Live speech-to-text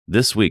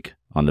This week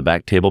on the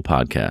Back Table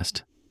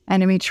Podcast.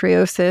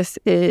 Endometriosis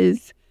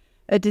is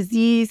a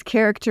disease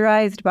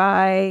characterized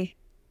by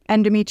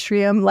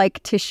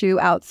endometrium-like tissue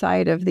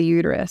outside of the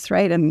uterus,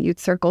 right? And you'd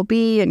circle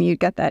B and you'd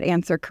get that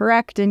answer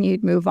correct and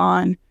you'd move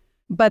on.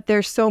 But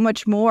there's so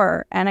much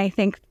more. And I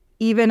think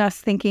even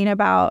us thinking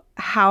about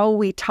how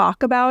we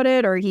talk about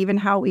it or even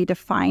how we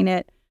define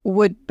it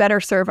would better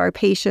serve our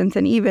patients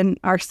and even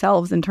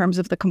ourselves in terms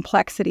of the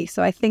complexity.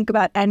 So I think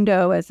about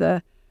endo as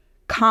a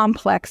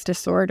complex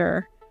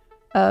disorder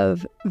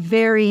of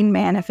varying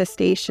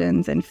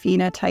manifestations and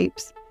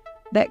phenotypes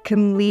that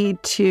can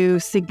lead to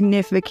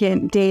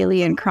significant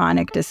daily and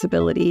chronic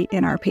disability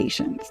in our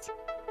patients.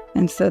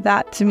 And so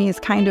that to me is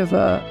kind of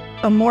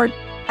a more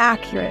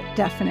accurate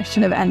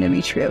definition of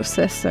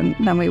endometriosis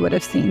than we would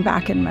have seen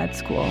back in med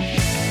school.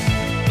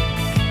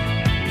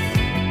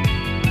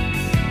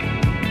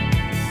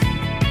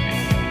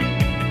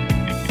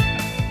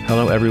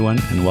 Hello, everyone,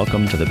 and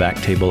welcome to the Back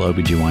Table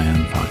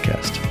OBGYN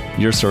podcast,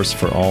 your source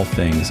for all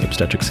things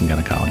obstetrics and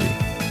gynecology.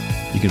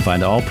 You can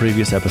find all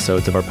previous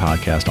episodes of our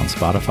podcast on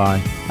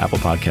Spotify, Apple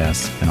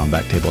Podcasts, and on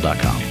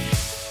backtable.com.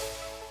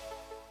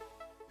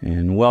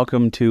 And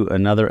welcome to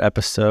another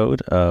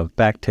episode of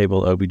Back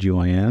Table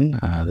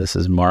OBGYN. This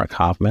is Mark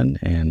Hoffman,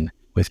 and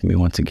with me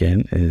once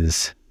again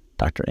is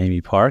Dr.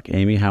 Amy Park.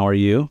 Amy, how are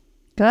you?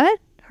 Good.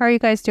 How are you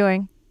guys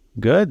doing?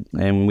 Good.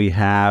 And we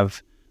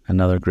have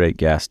another great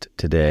guest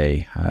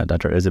today,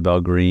 Dr. Isabel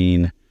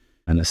Green,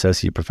 an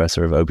associate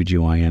professor of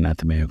OBGYN at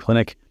the Mayo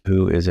Clinic,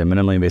 who is a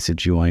minimally invasive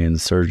GYN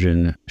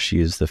surgeon.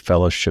 She is the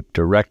fellowship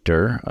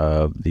director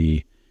of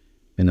the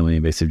minimally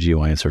invasive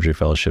GYN surgery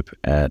fellowship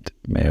at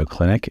Mayo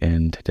Clinic.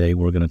 And today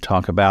we're going to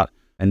talk about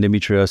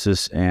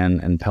endometriosis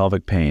and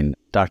pelvic pain.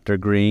 Dr.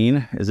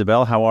 Green,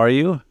 Isabel, how are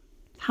you?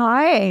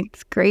 Hi,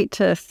 it's great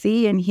to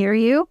see and hear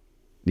you.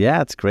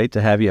 Yeah, it's great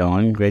to have you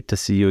on. Great to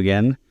see you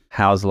again.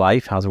 How's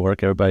life? How's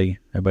work?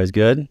 Everybody's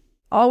good?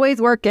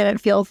 Always working,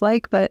 it feels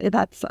like, but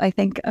that's, I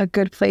think, a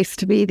good place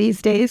to be these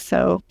days.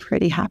 So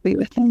pretty happy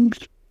with things.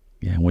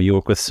 Yeah, well, you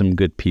work with some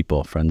good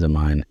people, friends of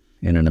mine,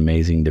 in an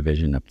amazing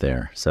division up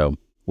there. So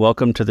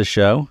welcome to the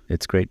show.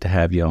 It's great to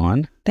have you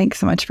on. Thanks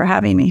so much for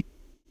having me.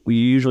 We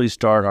usually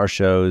start our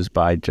shows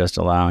by just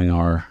allowing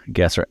our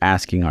guests or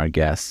asking our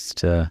guests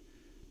to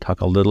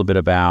talk a little bit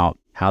about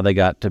how they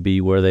got to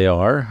be where they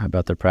are,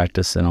 about their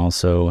practice, and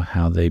also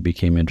how they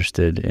became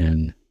interested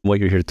in what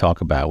you're here to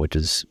talk about, which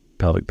is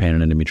pelvic pain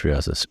and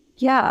endometriosis.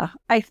 Yeah,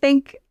 I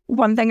think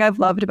one thing I've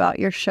loved about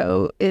your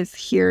show is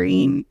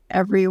hearing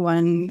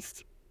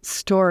everyone's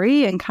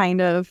story and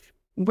kind of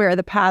where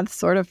the paths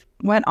sort of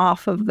went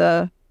off of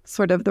the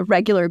sort of the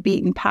regular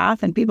beaten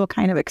path and people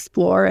kind of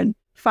explore and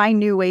find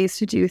new ways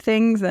to do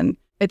things. And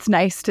it's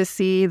nice to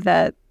see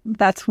that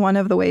that's one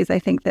of the ways I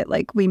think that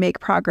like we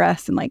make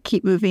progress and like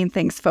keep moving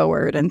things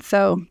forward. And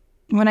so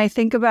when I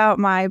think about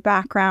my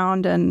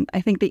background, and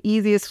I think the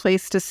easiest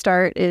place to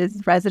start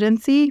is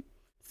residency.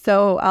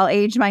 So I'll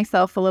age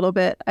myself a little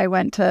bit. I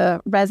went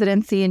to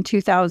residency in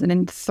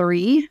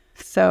 2003.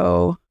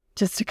 So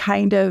just to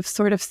kind of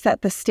sort of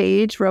set the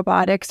stage,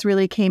 robotics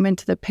really came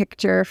into the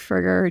picture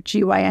for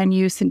GYN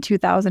use in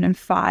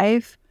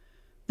 2005.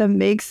 The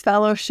MIGS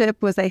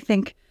fellowship was, I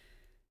think,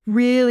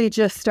 really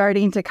just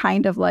starting to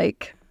kind of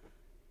like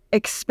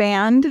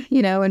expand,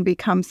 and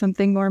become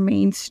something more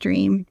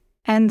mainstream.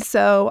 And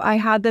so I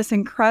had this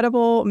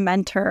incredible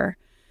mentor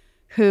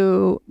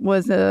who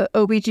was a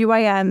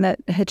OBGYN that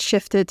had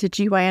shifted to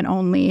GYN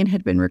only and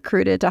had been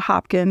recruited to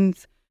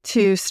Hopkins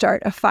to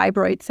start a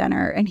fibroid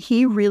center. And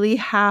he really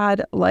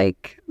had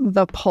like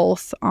the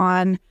pulse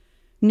on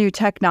new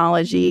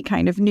technology,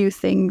 kind of new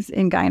things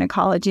in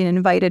gynecology, and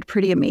invited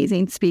pretty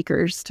amazing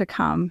speakers to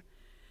come.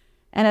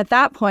 And at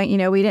that point,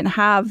 we didn't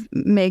have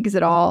MIGS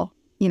at all,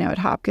 at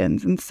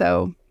Hopkins. And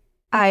so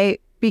I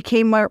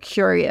became more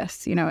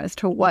curious, as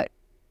to what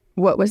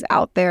was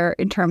out there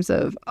in terms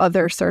of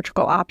other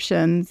surgical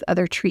options,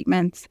 other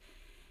treatments.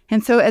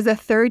 And so as a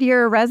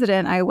third-year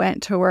resident, I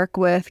went to work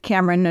with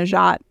Cameron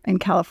Najat in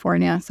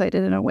California. So I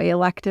did an away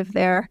elective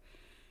there.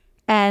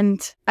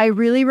 And I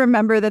really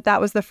remember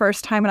that was the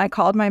first time when I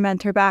called my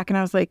mentor back and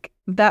I was like,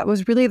 that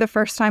was really the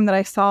first time that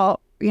I saw,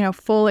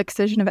 full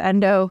excision of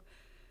endo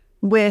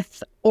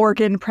with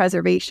organ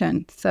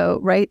preservation. So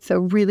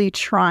really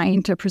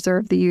trying to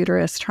preserve the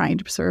uterus, trying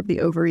to preserve the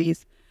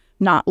ovaries,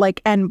 not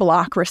like en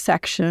bloc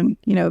resection,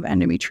 of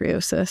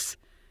endometriosis.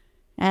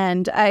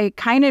 And I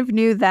kind of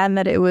knew then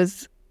that it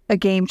was a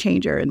game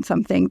changer and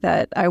something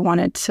that I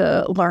wanted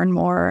to learn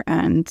more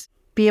and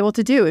be able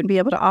to do and be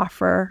able to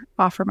offer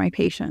my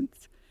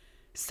patients.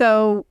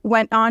 So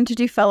went on to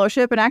do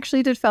fellowship and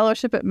actually did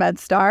fellowship at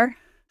MedStar.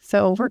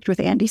 So worked with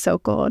Andy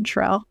Sokol and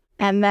Shrell.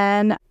 And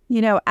then,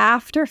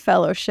 after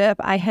fellowship,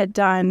 I had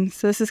done,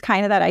 so this is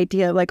kind of that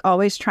idea of like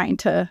always trying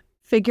to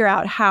figure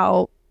out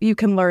how you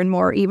can learn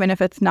more, even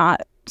if it's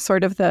not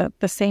sort of the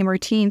same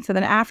routine. So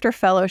then after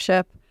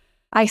fellowship,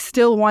 I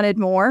still wanted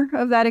more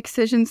of that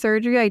excision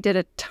surgery. I did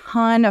a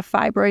ton of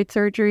fibroid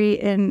surgery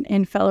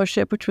in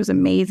fellowship, which was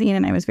amazing,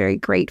 and I was very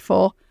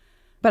grateful.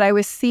 But I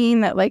was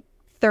seeing that like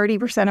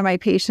 30% of my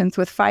patients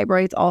with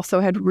fibroids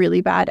also had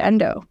really bad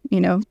endo,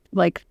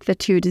 like the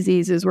two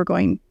diseases were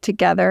going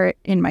together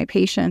in my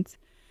patients.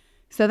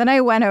 So then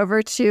I went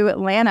over to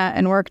Atlanta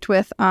and worked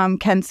with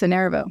Ken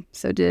Cinervo.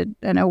 So did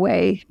an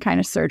away kind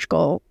of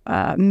surgical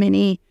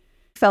mini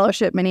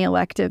fellowship, mini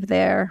elective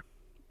there,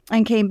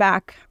 and came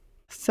back.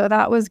 So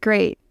that was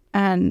great.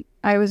 And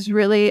I was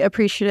really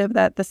appreciative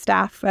that the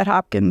staff at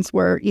Hopkins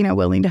were,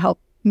 willing to help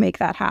make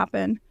that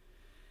happen.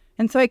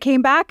 And so I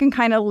came back and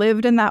kind of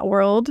lived in that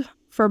world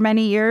for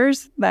many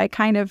years. I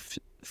kind of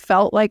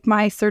felt like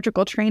my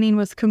surgical training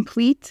was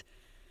complete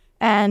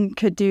and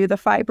could do the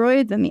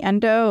fibroids and the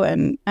endo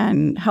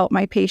and help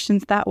my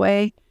patients that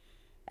way.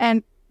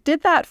 And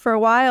did that for a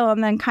while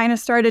and then kind of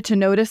started to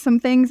notice some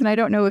things. And I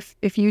don't know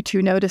if you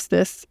two noticed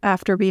this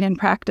after being in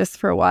practice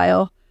for a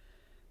while,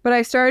 but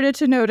I started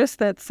to notice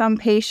that some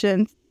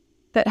patients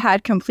that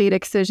had complete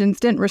excisions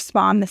didn't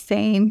respond the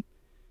same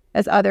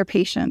as other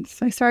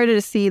patients. I started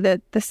to see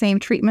that the same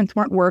treatments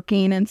weren't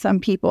working in some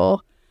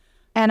people.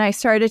 And I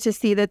started to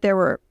see that there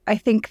were,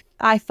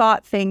 I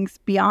thought things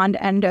beyond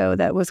endo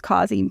that was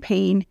causing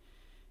pain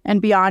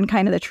and beyond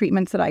kind of the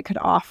treatments that I could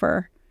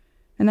offer.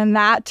 And then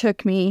that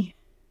took me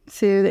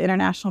to the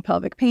International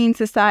Pelvic Pain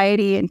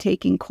Society and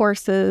taking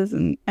courses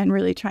and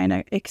really trying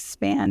to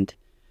expand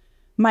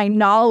my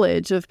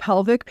knowledge of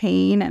pelvic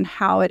pain and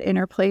how it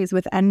interplays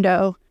with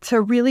endo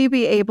to really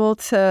be able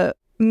to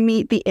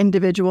meet the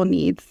individual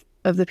needs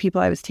of the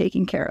people I was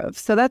taking care of.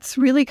 So that's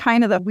really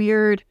kind of the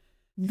weird,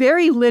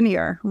 very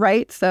linear,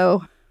 right?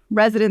 So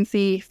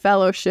residency,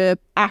 fellowship,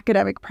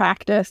 academic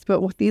practice,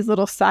 but with these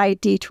little side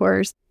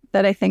detours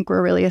that I think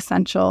were really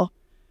essential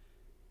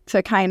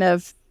to kind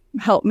of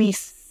help me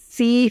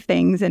see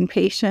things in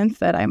patients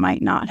that I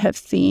might not have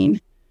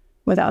seen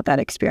without that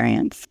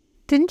experience.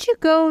 Didn't you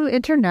go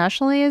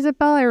internationally,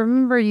 Isabel? I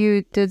remember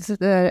you did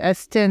a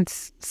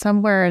stint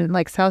somewhere in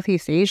like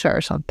Southeast Asia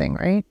or something,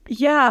 right?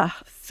 Yeah.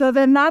 So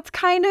then that's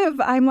kind of,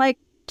 I'm like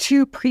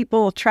two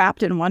people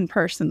trapped in one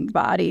person's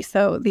body.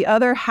 So the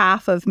other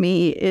half of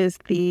me is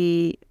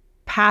the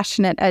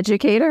passionate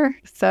educator.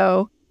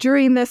 So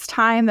during this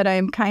time that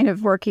I'm kind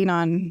of working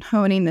on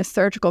honing this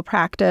surgical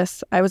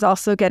practice, I was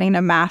also getting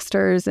a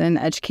master's in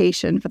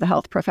education for the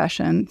health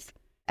professions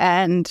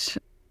and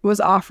was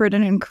offered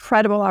an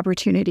incredible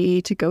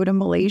opportunity to go to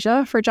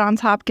Malaysia for Johns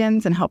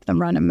Hopkins and help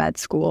them run a med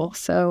school.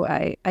 So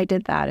I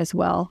did that as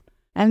well.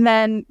 And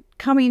then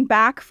coming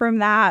back from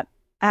that,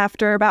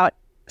 after about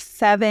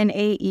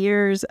 7-8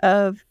 years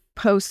of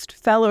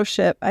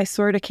post-fellowship, I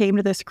sort of came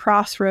to this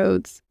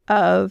crossroads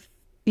of,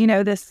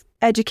 this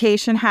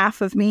education half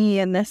of me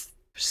and this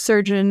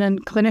surgeon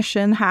and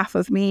clinician half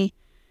of me.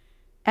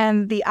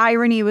 And the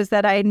irony was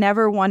that I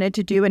never wanted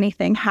to do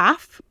anything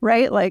half,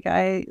 right?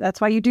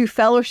 That's why you do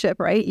fellowship,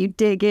 right? You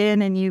dig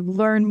in and you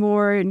learn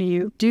more and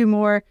you do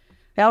more.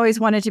 I always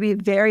wanted to be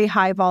very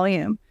high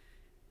volume.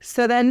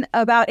 So then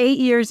about 8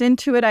 years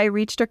into it, I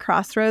reached a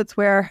crossroads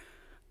where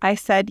I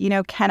said,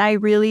 can I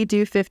really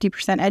do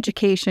 50%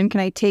 education? Can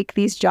I take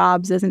these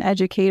jobs as an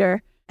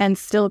educator and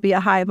still be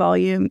a high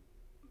volume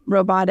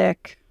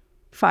robotic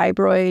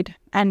fibroid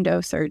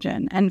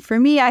endosurgeon? And for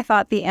me, I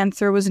thought the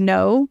answer was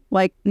no,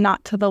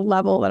 not to the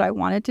level that I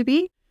wanted to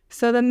be.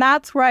 So then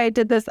that's where I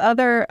did this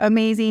other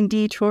amazing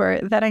detour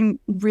that I'm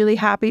really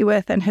happy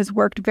with and has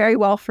worked very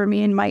well for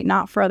me and might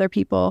not for other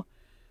people,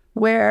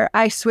 where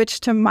I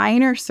switched to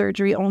minor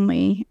surgery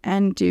only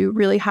and do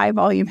really high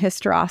volume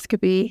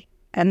hysteroscopy.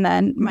 And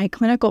then my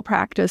clinical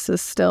practice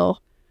is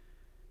still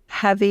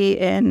heavy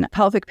in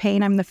pelvic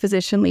pain. I'm the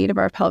physician lead of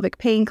our pelvic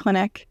pain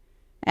clinic.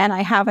 And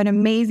I have an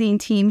amazing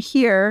team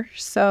here,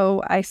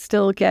 so I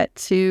still get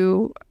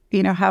to,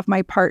 have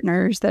my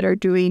partners that are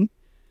doing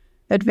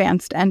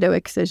advanced endo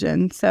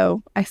excision.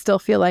 So I still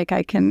feel like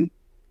I can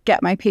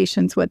get my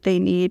patients what they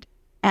need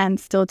and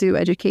still do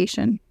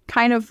education.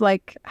 Kind of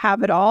like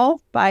have it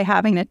all by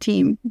having a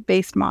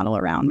team-based model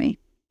around me.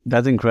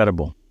 That's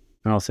incredible.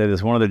 And I'll say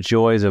this, one of the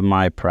joys of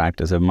my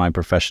practice, of my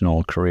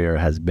professional career,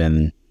 has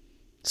been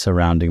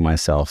surrounding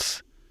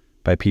myself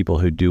by people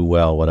who do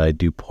well what I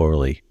do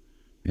poorly,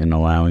 and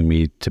allowing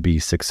me to be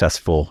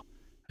successful.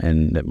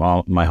 And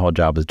my whole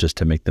job is just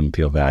to make them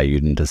feel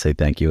valued and to say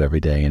thank you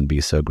every day and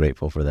be so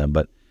grateful for them.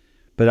 But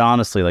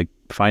honestly,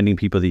 finding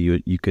people that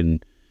you can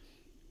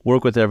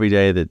work with every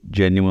day that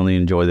genuinely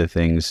enjoy the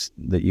things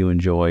that you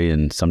enjoy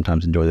and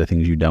sometimes enjoy the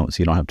things you don't,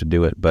 so you don't have to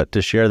do it. But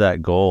to share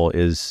that goal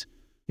is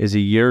a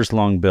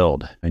years-long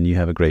build, and you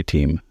have a great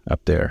team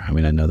up there. I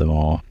mean, I know them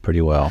all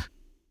pretty well.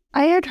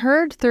 I had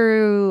heard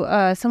through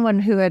someone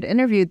who had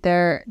interviewed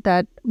there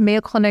that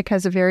Mayo Clinic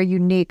has a very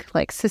unique,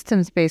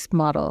 systems-based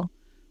model.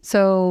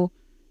 So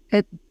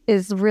it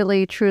is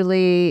really,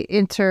 truly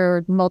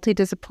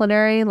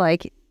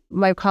multidisciplinary.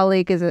 My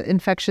colleague is an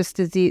infectious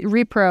disease,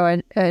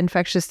 repro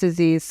infectious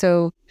disease.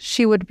 So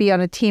she would be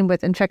on a team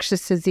with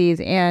infectious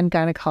disease and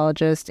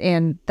gynecologist,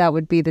 and that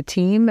would be the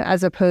team,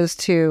 as opposed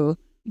to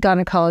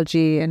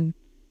gynecology and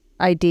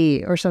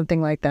ID or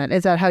something like that.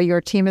 Is that how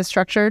your team is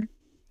structured?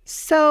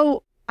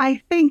 So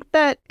I think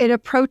that it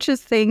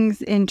approaches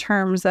things in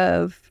terms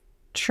of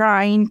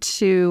trying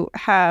to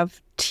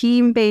have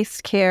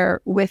team-based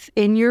care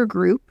within your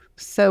group.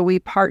 So we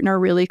partner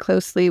really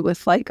closely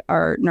with like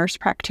our nurse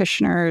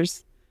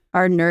practitioners,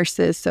 our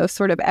nurses. So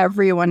sort of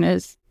everyone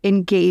is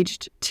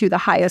engaged to the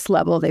highest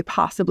level they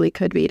possibly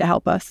could be to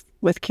help us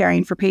with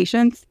caring for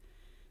patients.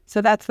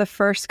 So that's the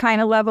first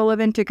kind of level of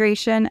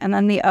integration. And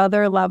then the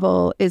other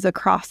level is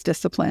across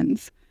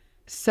disciplines.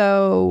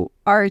 So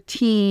our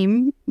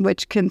team,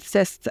 which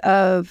consists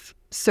of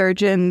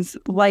surgeons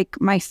like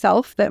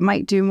myself that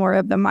might do more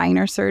of the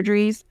minor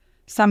surgeries,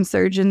 some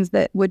surgeons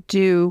that would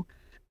do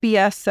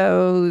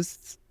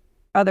BSOs,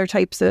 other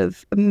types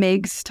of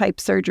MIGS type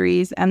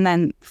surgeries, and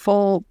then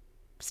full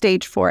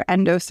stage 4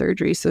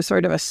 endosurgery, so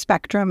sort of a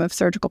spectrum of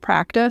surgical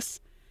practice.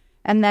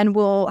 And then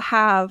we'll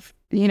have,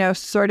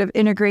 sort of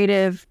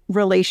integrative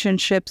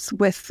relationships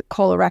with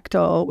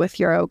colorectal, with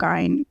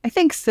urogyne, I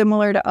think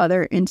similar to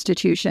other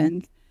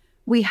institutions.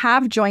 We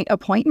have joint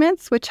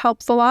appointments, which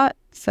helps a lot.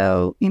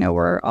 So,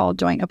 we're all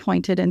joint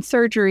appointed in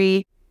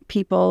surgery,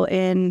 people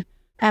in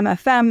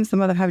MFM,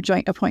 some of them have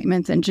joint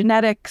appointments in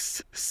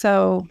genetics.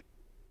 So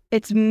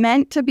it's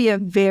meant to be a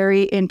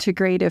very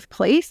integrative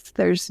place.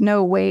 There's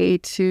no way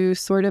to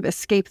sort of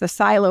escape the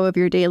silo of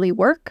your daily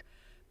work,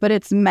 but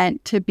it's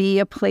meant to be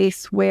a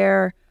place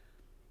where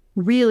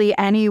really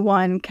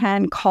anyone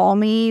can call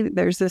me.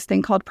 There's this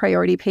thing called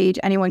priority page.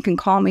 Anyone can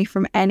call me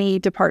from any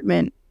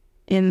department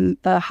in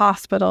the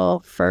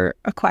hospital for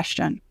a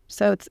question.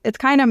 So it's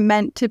kind of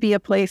meant to be a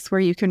place where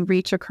you can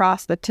reach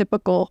across the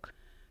typical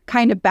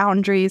kind of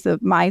boundaries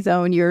of my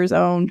zone, your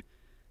zone,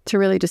 to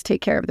really just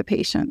take care of the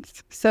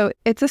patients. So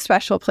it's a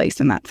special place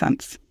in that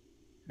sense.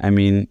 I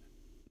mean,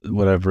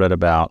 what I've read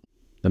about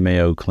the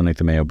Mayo Clinic,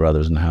 the Mayo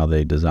Brothers, and how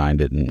they designed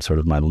it, and sort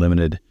of my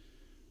limited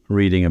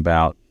reading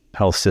about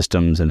health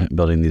systems and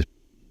building these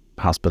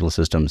hospital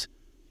systems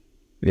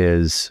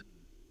is,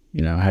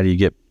 how do you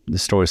get, the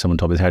story someone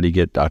told me is, how do you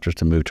get doctors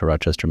to move to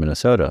Rochester,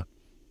 Minnesota?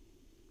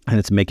 And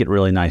it's make it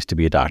really nice to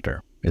be a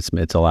doctor.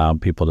 It's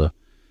allowed people to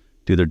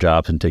do their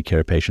jobs and take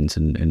care of patients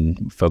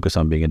and focus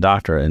on being a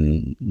doctor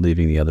and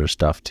leaving the other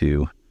stuff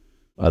to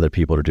other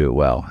people to do it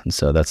well. And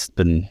so that's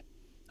been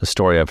a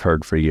story I've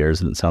heard for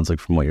years. And it sounds like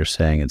from what you're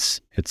saying,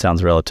 it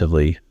sounds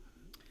relatively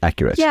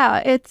accurate. Yeah,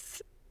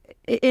 it's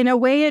in a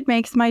way it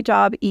makes my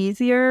job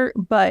easier,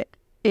 but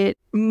it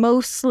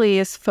mostly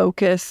is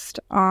focused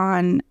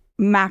on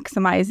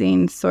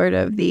maximizing sort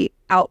of the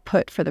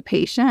output for the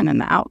patient and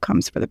the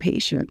outcomes for the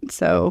patient.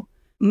 So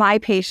my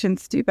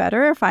patients do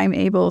better if I'm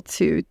able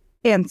to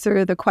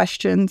answer the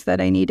questions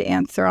that I need to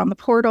answer on the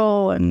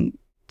portal and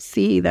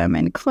see them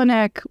in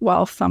clinic,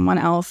 while someone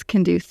else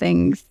can do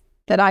things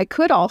that I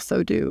could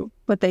also do,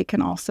 but they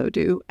can also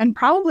do and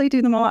probably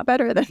do them a lot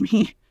better than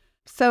me.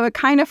 So it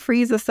kind of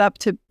frees us up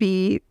to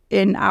be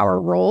in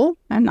our role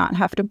and not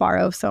have to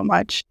borrow so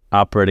much.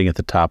 Operating at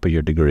the top of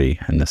your degree,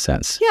 in a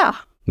sense. Yeah.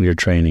 Your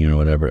training or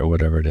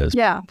whatever it is.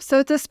 Yeah. So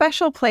it's a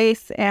special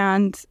place,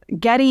 and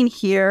getting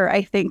here,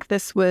 I think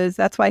that's why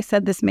I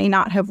said this may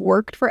not have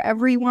worked for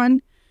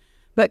everyone.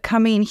 But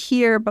coming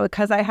here,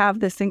 because I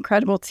have this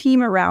incredible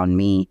team around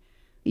me,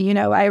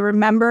 I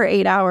remember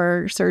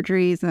 8-hour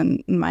surgeries,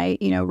 and my,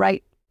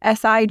 right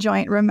SI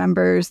joint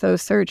remembers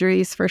those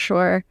surgeries for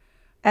sure.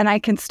 And I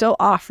can still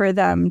offer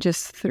them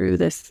just through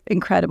this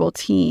incredible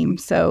team.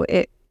 So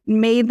it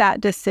made that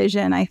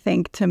decision, I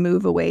think, to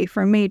move away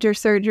from major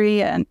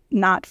surgery and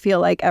not feel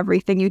like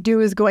everything you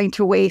do is going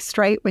to waste,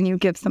 right, when you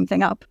give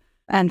something up.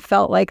 And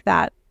felt like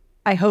that,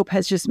 I hope,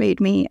 has just made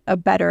me a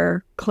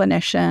better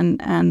clinician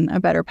and a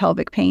better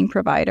pelvic pain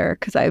provider,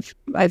 because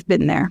I've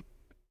been there.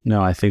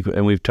 No, I think,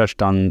 and we've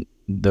touched on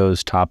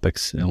those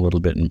topics a little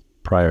bit in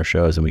prior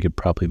shows, and we could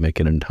probably make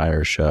an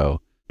entire show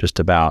just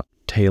about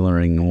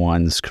tailoring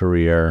one's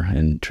career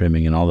and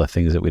trimming and all the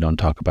things that we don't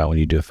talk about when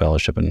you do a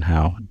fellowship and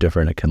how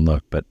different it can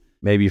look. But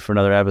maybe for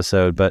another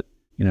episode. But,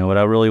 what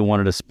I really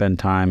wanted to spend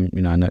time,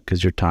 I know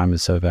because your time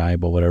is so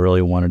valuable, what I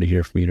really wanted to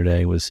hear from you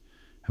today was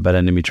about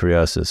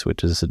endometriosis,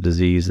 which is a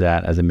disease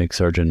that, as a MIG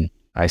surgeon,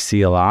 I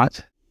see a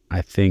lot.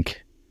 I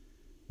think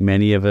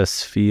many of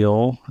us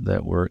feel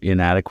that we're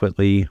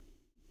inadequately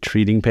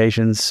treating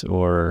patients,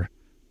 or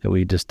that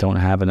we just don't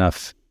have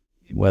enough,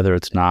 whether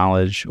it's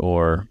knowledge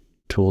or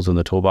tools in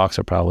the toolbox,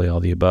 or probably all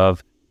the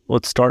above.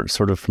 Let's start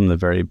sort of from the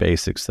very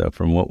basics, though,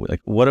 from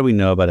what do we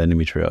know about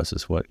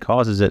endometriosis? What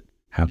causes it?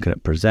 How can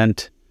it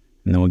present?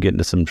 And then we'll get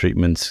into some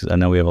treatments. I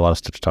know we have a lot of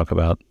stuff to talk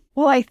about.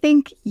 Well, I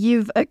think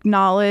you've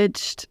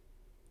acknowledged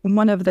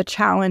one of the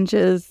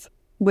challenges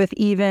with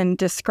even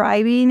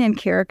describing and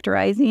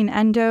characterizing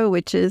endo,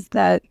 which is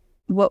that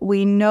what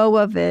we know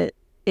of it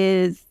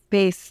is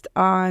based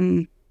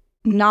on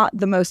not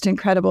the most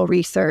incredible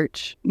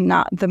research,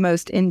 not the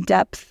most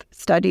in-depth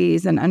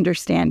studies and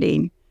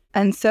understanding.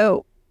 And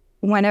so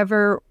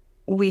whenever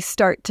we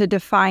start to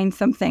define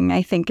something,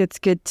 I think it's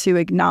good to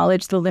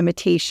acknowledge the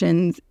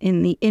limitations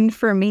in the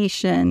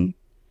information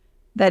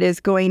that is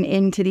going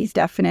into these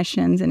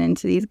definitions and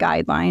into these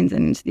guidelines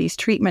and into these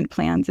treatment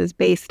plans is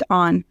based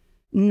on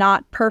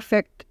not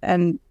perfect,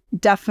 and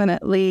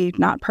definitely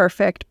not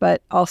perfect,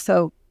 but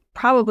also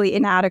probably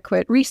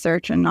inadequate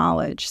research and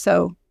knowledge.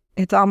 So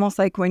it's almost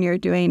like when you're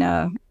doing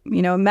a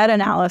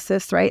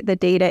meta-analysis, right? The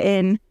data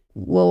in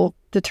will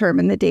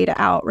determine the data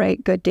out,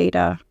 right? Good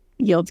data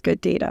yields good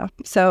data.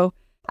 So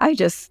I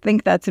just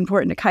think that's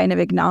important to kind of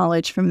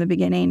acknowledge from the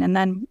beginning. And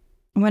then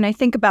when I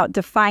think about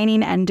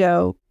defining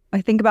endo,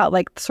 I think about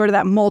like sort of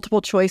that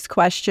multiple choice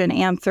question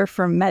answer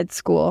from med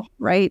school,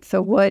 right?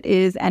 So what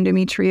is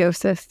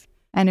endometriosis?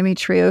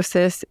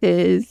 Endometriosis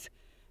is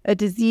a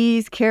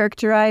disease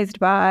characterized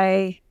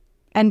by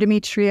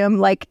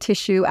endometrium-like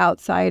tissue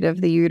outside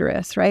of the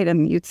uterus, right?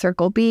 And you'd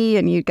circle B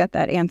and you'd get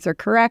that answer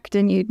correct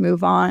and you'd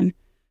move on.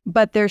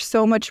 But there's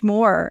so much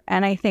more.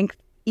 And I think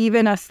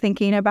even us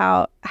thinking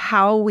about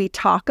how we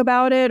talk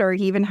about it or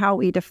even how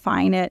we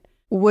define it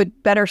would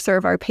better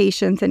serve our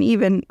patients and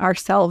even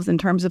ourselves in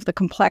terms of the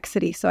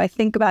complexity. So I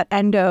think about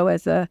endo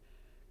as a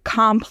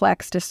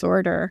complex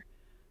disorder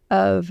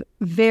of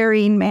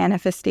varying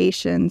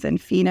manifestations and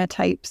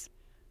phenotypes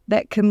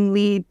that can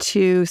lead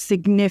to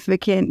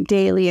significant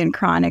daily and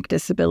chronic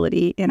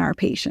disability in our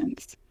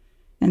patients.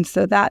 And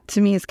so that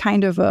to me is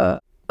kind of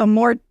a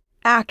more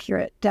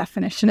accurate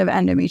definition of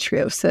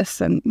endometriosis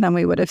than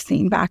we would have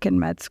seen back in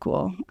med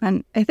school.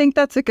 And I think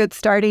that's a good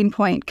starting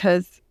point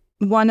because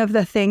one of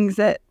the things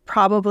that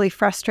probably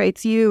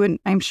frustrates you, and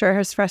I'm sure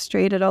has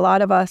frustrated a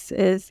lot of us,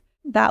 is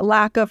that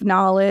lack of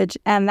knowledge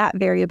and that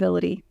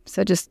variability.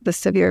 So just the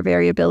severe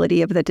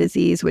variability of the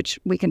disease, which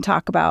we can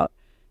talk about.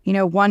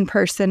 One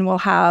person will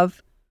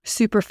have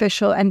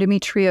superficial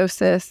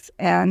endometriosis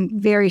and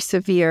very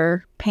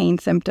severe pain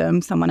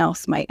symptoms. Someone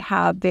else might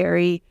have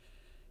very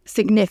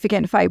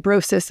significant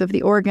fibrosis of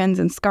the organs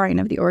and scarring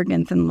of the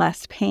organs and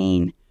less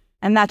pain.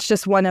 And that's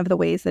just one of the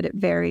ways that it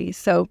varies.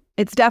 So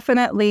it's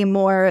definitely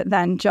more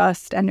than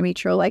just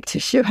endometrial-like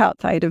tissue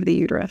outside of the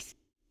uterus.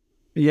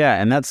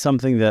 Yeah, and that's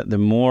something that the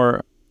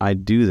more I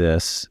do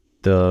this,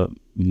 the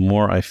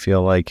more I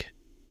feel like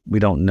we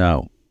don't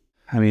know.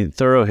 I mean,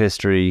 thorough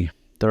history,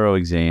 thorough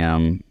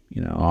exam,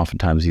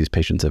 oftentimes these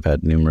patients have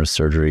had numerous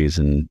surgeries,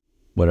 and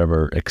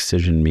whatever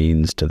excision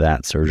means to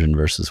that surgeon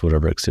versus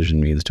whatever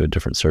excision means to a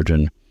different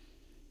surgeon.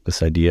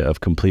 This idea of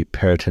complete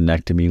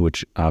peritonectomy,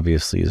 which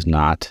obviously is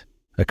not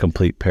a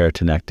complete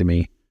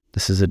peritonectomy.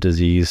 This is a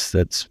disease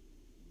that's,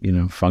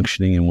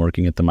 functioning and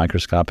working at the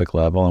microscopic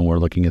level, and we're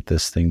looking at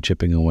this thing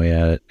chipping away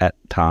at it at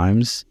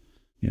times,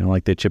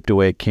 like they chipped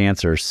away at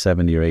cancer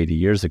 70 or 80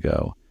 years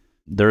ago.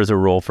 There is a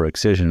role for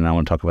excision, and I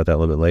want to talk about that a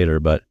little bit later,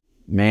 but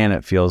man,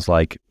 it feels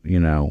like,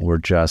 we're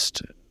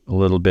just a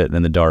little bit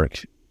in the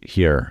dark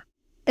here.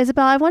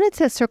 Isabel, I wanted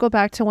to circle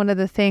back to one of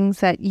the things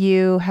that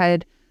you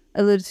had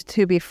alluded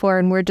to before,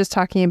 and we're just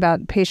talking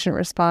about patient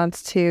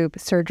response to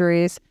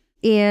surgeries.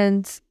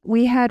 And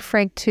we had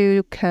Frank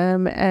Tu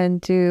come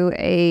and do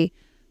a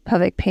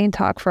pelvic pain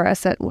talk for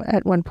us at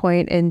one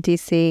point in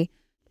DC.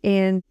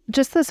 And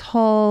just this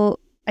whole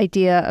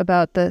idea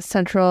about the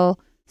central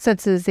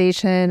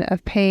sensitization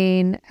of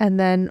pain. And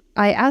then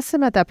I asked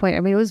him at that point,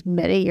 it was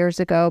many years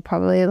ago,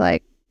 probably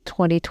like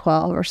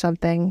 2012 or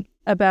something,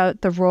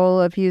 about the role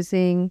of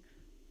using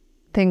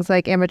things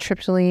like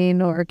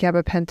amitriptyline or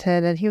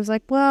gabapentin. And he was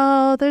like,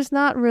 well, there's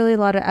not really a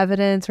lot of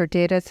evidence or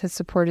data to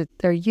support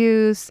their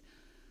use.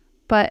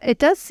 But it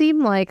does seem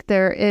like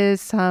there is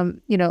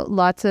some,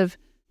 lots of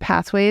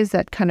pathways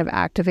that kind of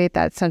activate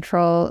that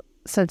central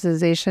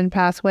sensitization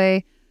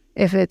pathway.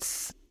 If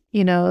it's,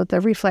 the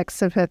reflex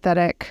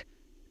sympathetic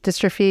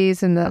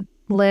dystrophies in the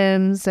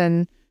limbs,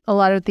 and a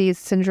lot of these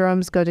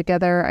syndromes go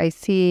together,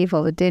 IC,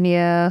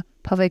 vulvodynia,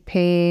 pelvic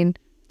pain,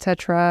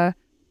 etc.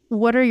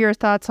 What are your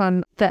thoughts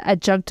on the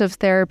adjunctive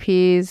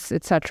therapies,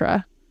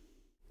 etc.?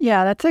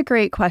 Yeah, that's a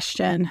great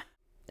question.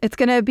 It's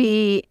going to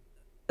be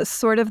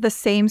sort of the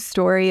same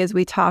story as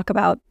we talk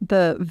about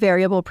the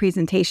variable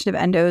presentation of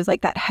endos,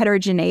 like that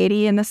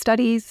heterogeneity in the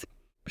studies.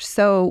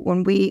 So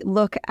when we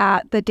look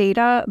at the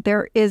data,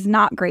 there is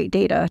not great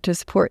data to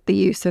support the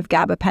use of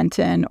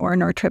gabapentin or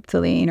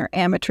nortriptyline or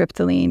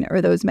amitriptyline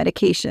or those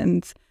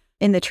medications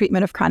in the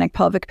treatment of chronic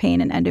pelvic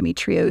pain and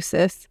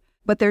endometriosis.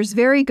 But there's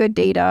very good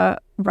data,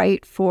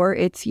 right, for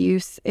its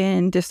use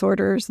in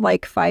disorders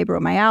like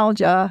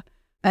fibromyalgia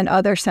and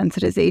other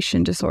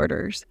sensitization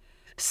disorders.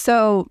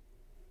 So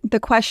the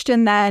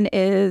question then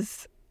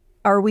is,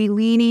 are we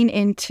leaning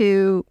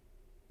into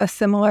a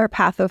similar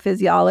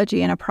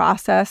pathophysiology and a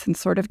process and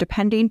sort of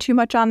depending too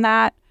much on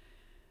that?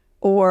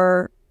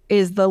 Or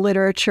is the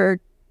literature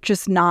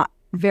just not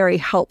very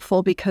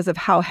helpful because of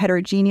how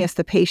heterogeneous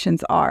the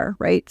patients are,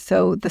 right?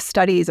 So the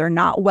studies are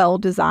not well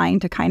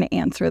designed to kind of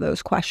answer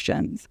those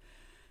questions.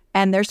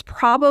 And there's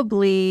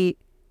probably,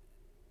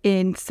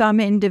 in some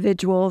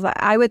individuals,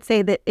 I would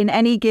say that in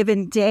any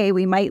given day,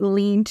 we might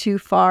lean too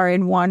far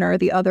in one or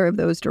the other of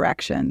those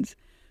directions,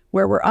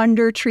 where we're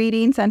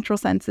under-treating central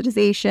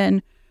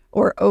sensitization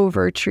or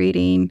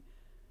over-treating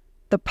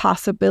the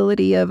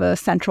possibility of a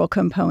central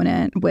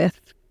component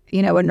with, a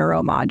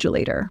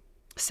neuromodulator.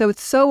 So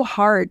it's so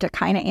hard to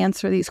kind of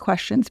answer these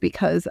questions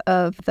because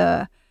of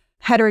the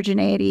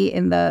heterogeneity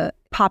in the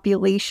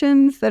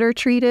populations that are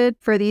treated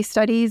for these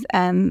studies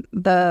and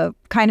the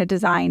kind of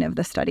design of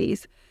the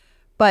studies.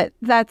 But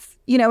that's,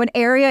 an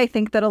area I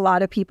think that a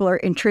lot of people are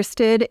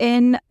interested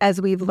in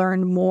as we've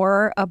learned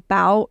more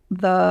about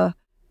the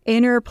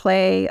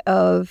interplay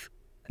of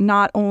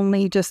not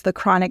only just the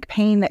chronic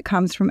pain that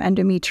comes from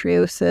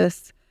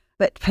endometriosis,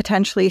 but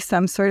potentially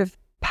some sort of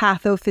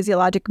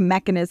pathophysiologic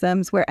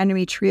mechanisms where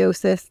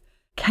endometriosis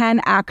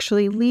can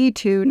actually lead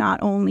to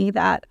not only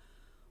that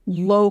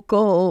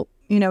local,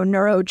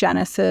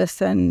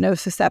 neurogenesis and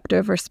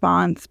nociceptive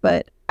response,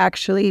 but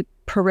actually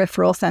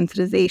peripheral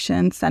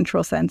sensitization,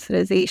 central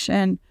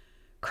sensitization,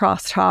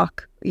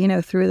 crosstalk,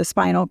 through the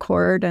spinal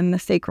cord and the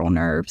sacral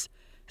nerves.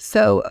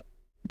 So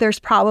there's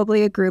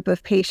probably a group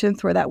of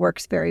patients where that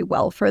works very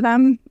well for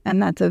them,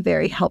 and that's a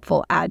very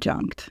helpful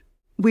adjunct.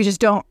 We just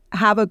don't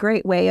have a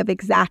great way of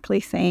exactly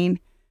saying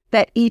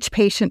that each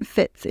patient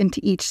fits into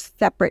each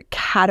separate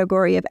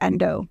category of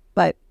endo,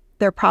 but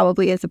there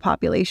probably is a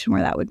population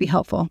where that would be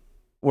helpful.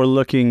 We're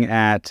looking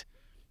at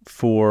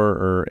 4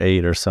 or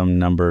 8 or some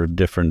number of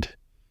different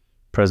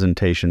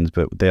presentations,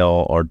 but they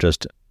all are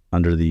just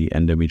under the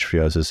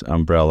endometriosis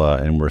umbrella,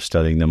 and we're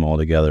studying them all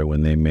together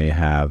when they may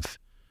have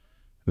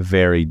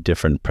very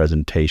different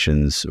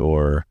presentations,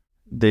 or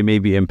they may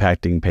be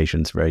impacting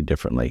patients very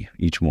differently,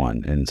 each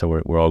one. And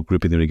so we're all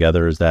grouping them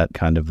together. Is that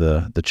kind of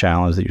the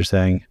challenge that you're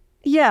saying?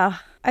 Yeah,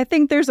 I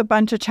think there's a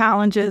bunch of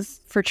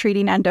challenges for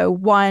treating endo.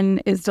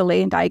 1 is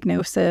delay in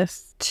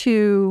diagnosis.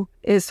 2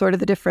 is sort of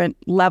the different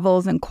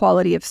levels and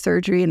quality of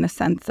surgery, in the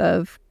sense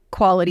of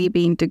quality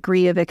being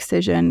degree of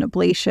excision,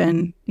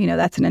 ablation.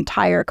 That's an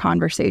entire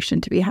conversation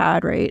to be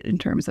had, right, in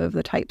terms of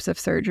the types of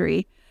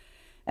surgery.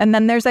 And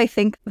then there's, I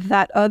think,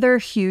 that other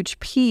huge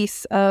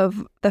piece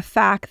of the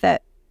fact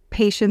that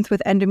patients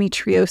with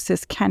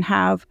endometriosis can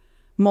have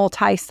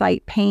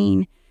multi-site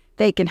pain.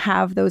 They can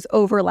have those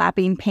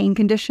overlapping pain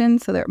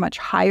conditions, so they're at much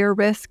higher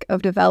risk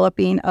of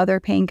developing other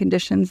pain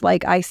conditions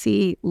like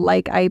IC,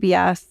 like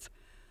IBS,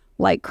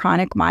 like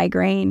chronic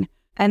migraine.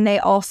 And they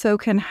also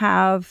can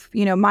have,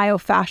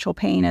 myofascial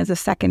pain as a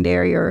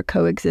secondary or a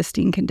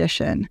coexisting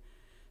condition.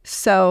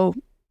 So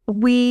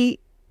we,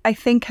 I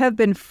think, have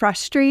been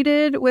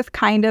frustrated with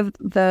kind of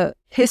the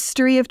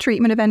history of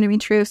treatment of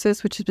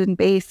endometriosis, which has been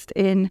based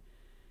in,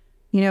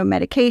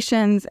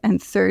 medications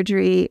and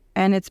surgery,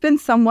 and it's been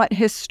somewhat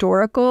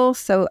historical.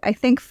 So I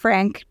think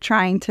Frank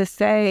trying to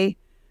say,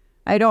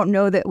 I don't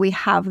know that we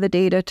have the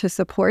data to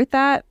support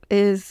that,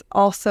 is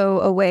also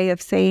a way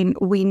of saying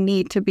we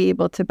need to be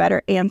able to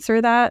better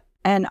answer that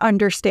and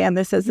understand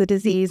this as a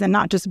disease and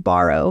not just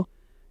borrow,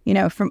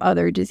 from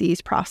other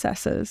disease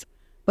processes.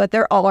 But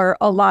there are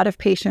a lot of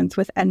patients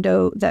with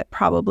endo that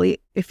probably,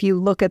 if you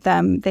look at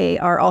them, they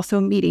are also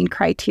meeting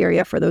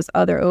criteria for those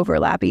other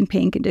overlapping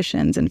pain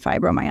conditions and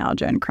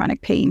fibromyalgia and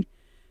chronic pain,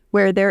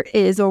 where there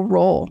is a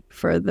role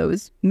for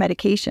those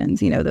medications,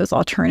 those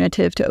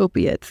alternative to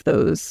opiates,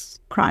 those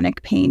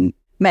chronic pain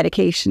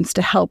medications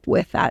to help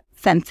with that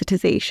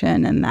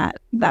sensitization and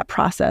that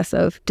process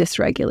of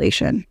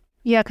dysregulation.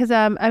 Yeah, because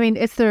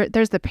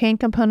there's the pain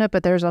component,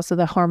 but there's also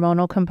the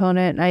hormonal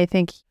component. And I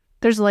think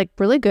there's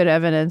really good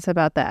evidence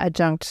about the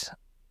adjunct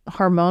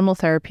hormonal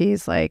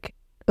therapies like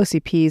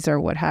OCPs or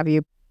what have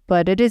you.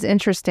 But it is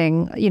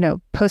interesting,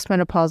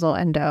 postmenopausal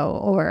endo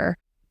or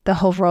the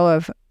whole role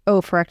of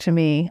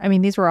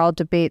oophorectomy. These were all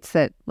debates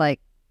that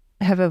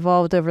have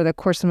evolved over the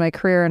course of my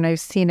career, and I've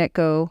seen it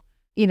go,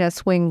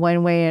 swing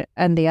one way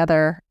and the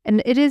other.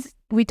 And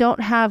we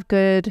don't have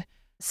good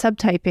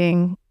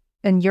subtyping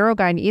in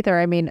Urogyne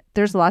either.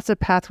 There's lots of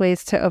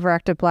pathways to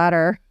overactive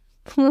bladder,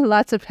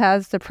 lots of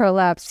paths to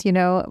prolapse,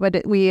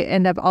 but we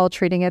end up all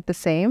treating it the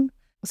same.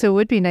 So it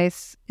would be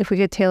nice if we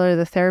could tailor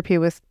the therapy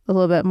with a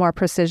little bit more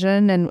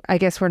precision. And I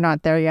guess we're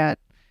not there yet.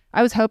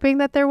 I was hoping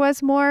that there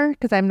was more,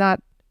 because I'm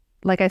not,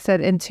 like I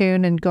said, in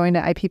tune and going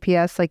to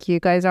IPPS like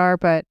you guys are,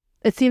 but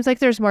it seems like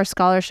there's more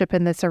scholarship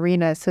in this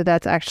arena. So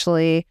that's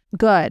actually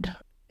good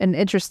and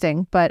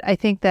interesting. But I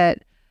think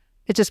that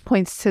it just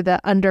points to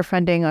the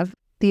underfunding of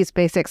these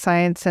basic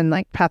science and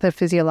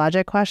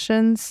pathophysiologic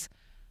questions.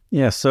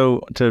 Yeah.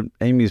 So to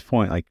Amy's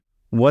point,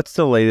 what's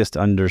the latest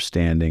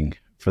understanding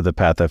for the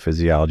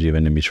pathophysiology of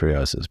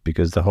endometriosis?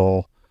 Because the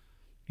whole,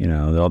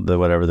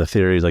 the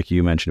theories like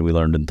you mentioned, we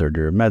learned in third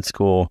year of med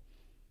school,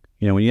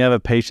 when you have a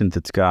patient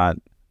that's got,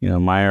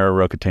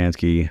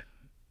 Meyer-Rokitansky,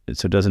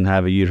 so doesn't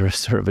have a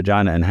uterus or a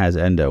vagina and has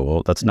endo,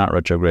 well, that's not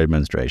retrograde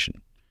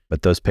menstruation,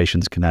 but those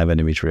patients can have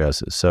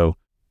endometriosis. So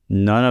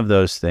none of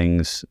those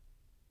things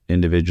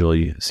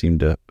individually seem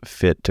to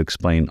fit to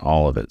explain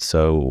all of it.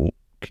 So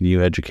can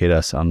you educate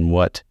us on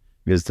what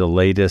is the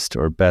latest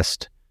or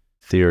best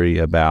theory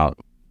about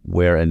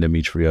where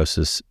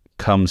endometriosis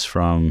comes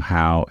from,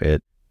 how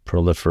it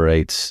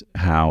proliferates,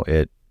 how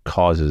it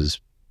causes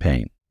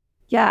pain?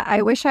 Yeah,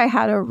 I wish I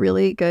had a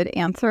really good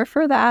answer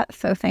for that.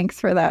 So thanks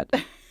for that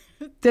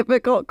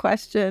difficult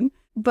question.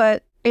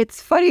 But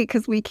it's funny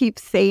because we keep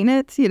saying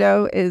it,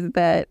 is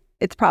that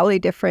it's probably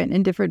different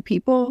in different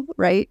people,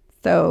 right?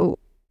 So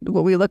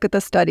when we look at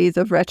the studies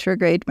of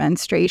retrograde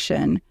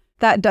menstruation,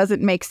 that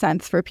doesn't make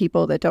sense for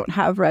people that don't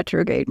have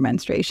retrograde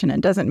menstruation,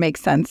 and doesn't make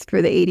sense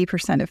for the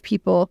 80% of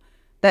people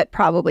that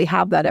probably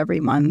have that every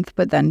month,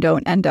 but then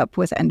don't end up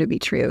with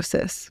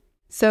endometriosis.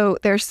 So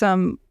there's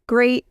some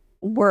great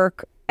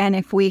work. And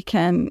if we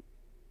can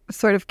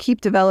sort of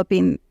keep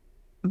developing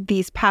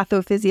these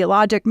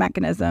pathophysiologic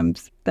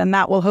mechanisms, then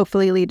that will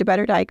hopefully lead to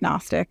better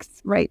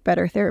diagnostics, right?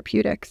 Better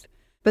therapeutics.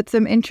 But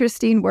some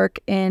interesting work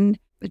in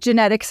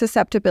genetic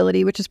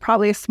susceptibility, which is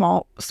probably a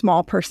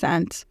small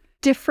percent,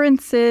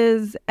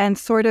 differences and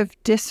sort of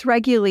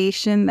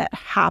dysregulation that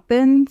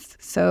happens.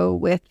 So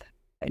with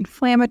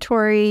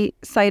inflammatory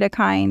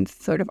cytokines,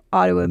 sort of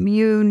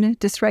autoimmune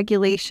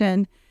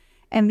dysregulation.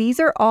 And these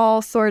are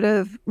all sort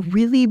of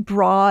really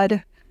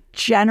broad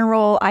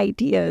general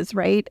ideas,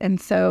 right? And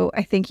so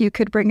I think you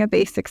could bring a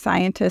basic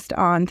scientist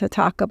on to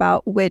talk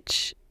about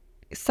which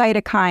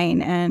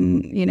cytokine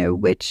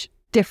and, which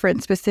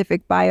different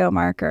specific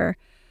biomarker.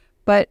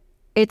 But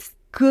it's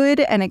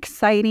good and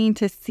exciting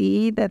to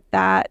see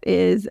that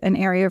is an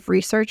area of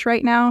research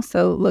right now.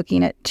 So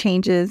looking at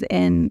changes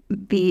in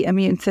the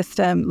immune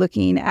system,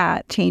 looking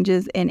at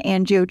changes in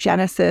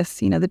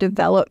angiogenesis, the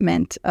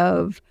development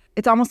of,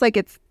 it's almost like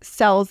it's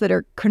cells that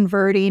are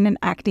converting and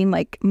acting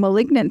like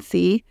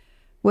malignancy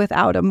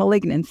without a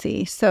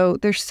malignancy. So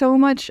there's so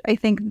much, I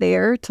think,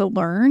 there to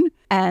learn.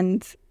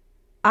 And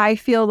I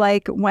feel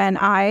like when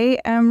I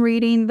am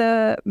reading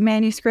the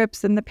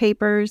manuscripts and the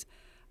papers,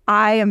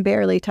 I am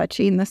barely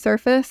touching the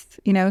surface,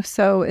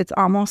 so it's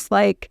almost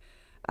like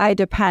I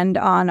depend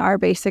on our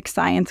basic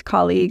science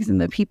colleagues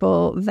and the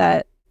people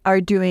that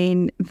are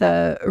doing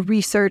the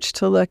research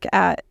to look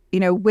at,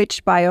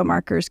 which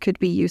biomarkers could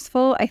be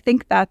useful. I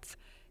think that's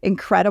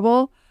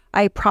incredible.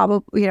 I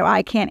probably,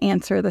 I can't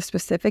answer the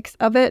specifics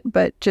of it,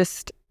 but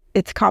just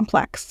it's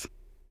complex.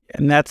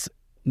 And that's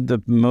the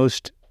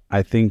most,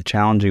 I think,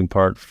 challenging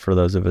part for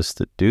those of us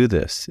that do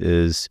this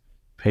is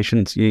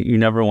patients, you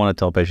never want to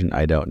tell a patient,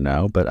 I don't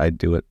know, but I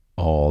do it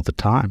all the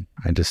time.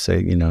 I just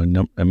say, no,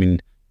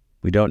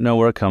 we don't know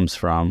where it comes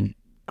from.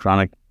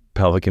 Chronic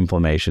pelvic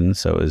inflammation.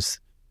 So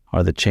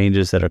are the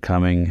changes that are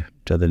coming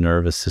to the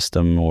nervous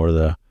system or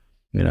the,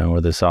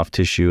 or the soft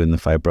tissue and the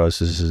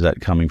fibrosis, is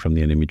that coming from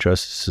the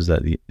endometriosis? Is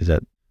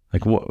that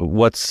like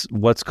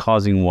what's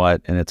causing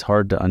what? And it's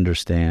hard to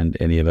understand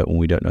any of it when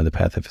we don't know the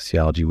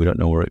pathophysiology. We don't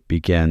know where it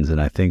begins. And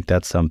I think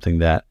that's something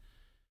that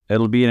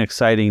it'll be an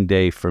exciting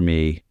day for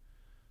me.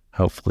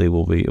 Hopefully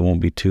it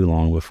won't be too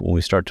long when we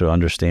start to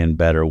understand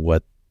better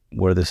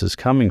where this is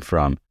coming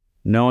from.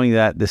 Knowing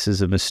that this is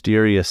a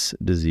mysterious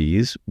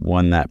disease,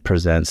 one that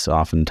presents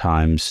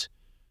oftentimes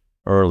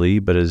early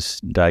but is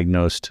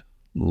diagnosed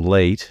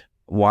late.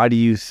 Why do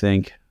you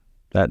think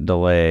that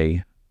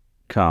delay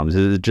comes?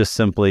 Is it just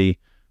simply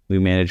we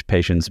manage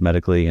patients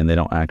medically and they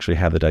don't actually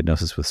have the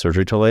diagnosis with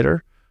surgery till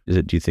later?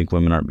 Do you think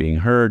women aren't being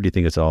heard? Do you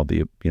think it's all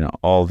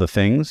the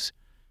things?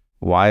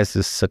 Why is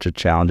this such a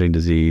challenging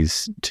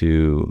disease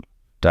to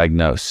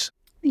diagnose?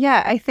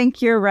 Yeah, I think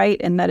you're right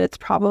in that it's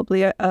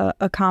probably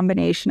a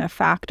combination of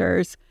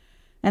factors,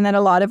 and that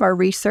a lot of our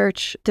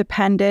research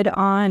depended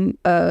on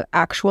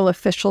actual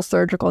official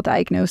surgical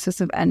diagnosis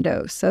of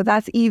endo. So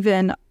that's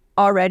even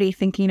already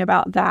thinking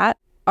about that.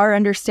 Our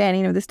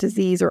understanding of this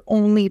disease are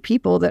only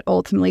people that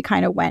ultimately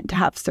kind of went to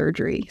have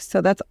surgery.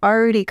 So that's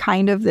already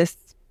kind of this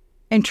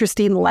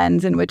interesting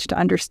lens in which to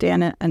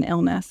understand an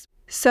illness.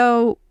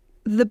 So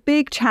the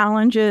big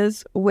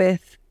challenges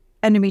with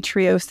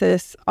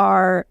endometriosis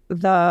are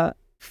the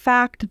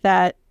fact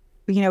that,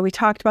 we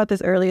talked about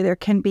this earlier, there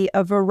can be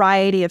a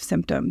variety of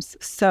symptoms.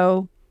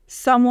 So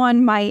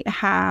someone might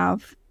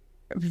have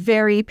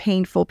very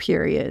painful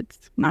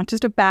periods, not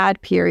just a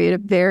bad period, a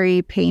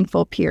very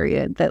painful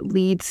period that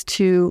leads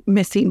to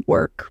missing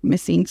work,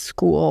 missing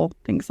school,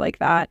 things like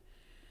that.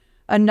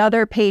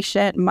 Another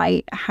patient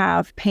might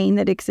have pain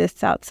that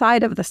exists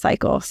outside of the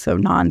cycle, so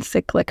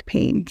non-cyclic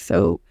pain,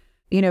 so,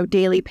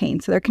 daily pain.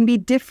 So there can be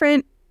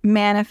different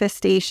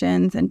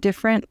manifestations and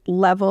different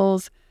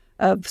levels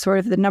of sort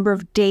of the number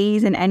of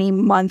days in any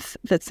month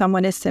that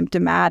someone is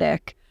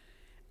symptomatic.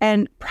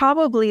 And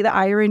probably the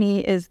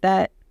irony is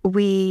that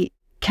we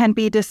can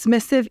be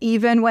dismissive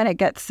even when it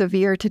gets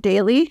severe to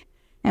daily,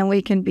 and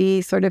we can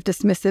be sort of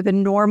dismissive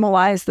and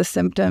normalize the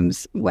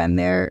symptoms when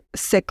they're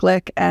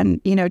cyclic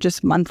and,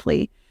 just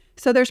monthly.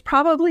 So there's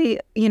probably,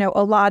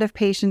 a lot of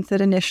patients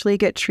that initially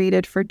get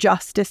treated for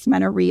just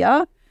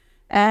dysmenorrhea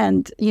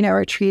and,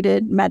 are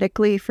treated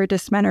medically for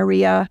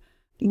dysmenorrhea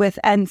with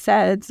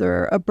NSAIDs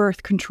or a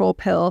birth control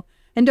pill,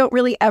 and don't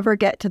really ever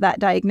get to that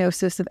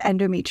diagnosis of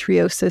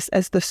endometriosis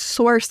as the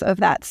source of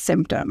that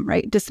symptom,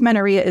 right?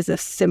 Dysmenorrhea is a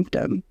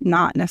symptom,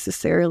 not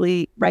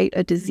necessarily, right,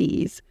 a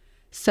disease.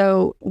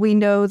 So we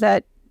know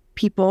that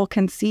people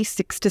can see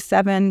 6 to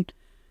 7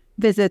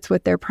 visits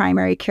with their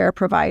primary care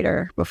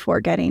provider before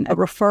getting a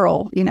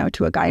referral,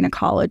 to a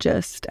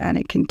gynecologist. And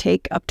it can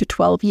take up to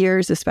 12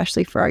 years,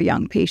 especially for our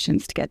young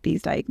patients, to get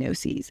these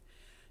diagnoses.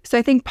 So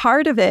I think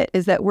part of it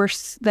is that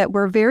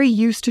we're very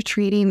used to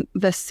treating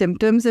the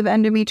symptoms of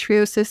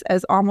endometriosis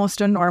as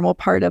almost a normal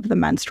part of the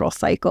menstrual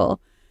cycle.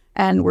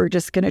 And we're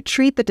just going to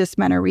treat the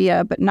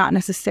dysmenorrhea, but not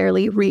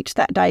necessarily reach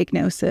that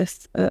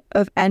diagnosis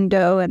of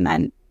endo and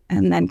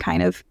then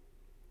kind of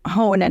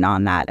hone in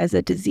on that as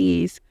a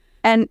disease.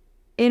 And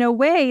in a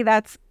way,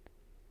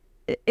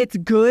 it's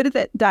good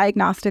that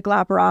diagnostic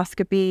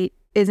laparoscopy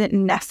isn't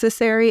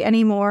necessary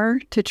anymore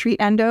to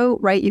treat endo,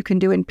 right? You can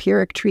do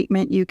empiric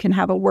treatment. You can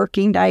have a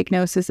working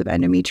diagnosis of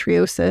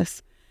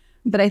endometriosis.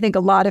 But I think a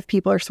lot of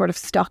people are sort of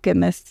stuck in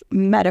this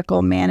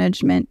medical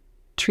management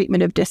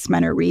treatment of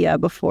dysmenorrhea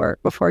before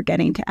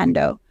getting to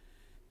endo.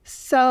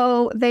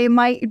 So they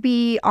might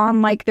be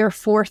on like their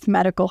fourth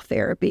medical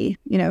therapy,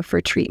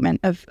 for treatment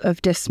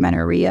of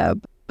dysmenorrhea,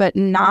 but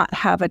not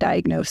have a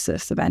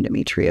diagnosis of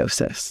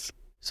endometriosis.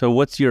 So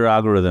what's your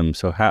algorithm?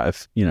 So how,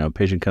 if a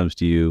patient comes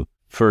to you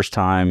first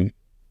time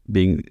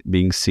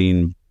being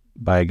seen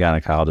by a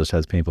gynecologist,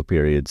 has painful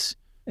periods,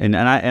 and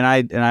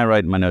I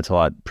write in my notes a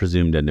lot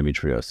presumed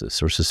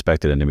endometriosis or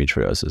suspected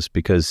endometriosis,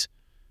 because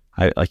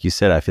like you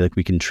said, I feel like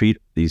we can treat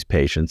these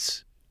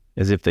patients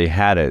as if they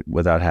had it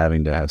without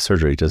having to have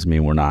surgery. It doesn't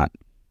mean we're not.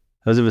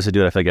 Those of us who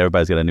do it, I feel like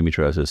everybody's got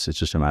endometriosis. It's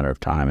just a matter of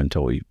time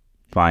until we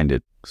find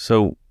it.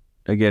 So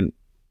again,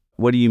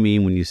 what do you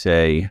mean when you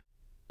say,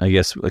 I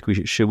guess, like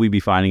should we be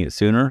finding it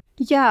sooner?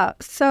 Yeah.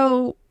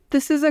 So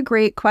this is a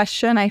great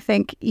question, I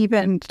think,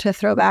 even to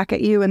throw back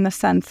at you in the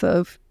sense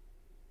of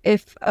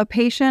if a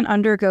patient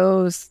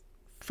undergoes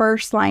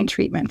first-line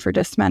treatment for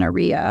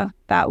dysmenorrhea,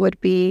 that would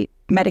be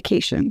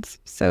medications.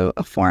 So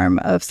a form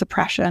of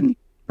suppression.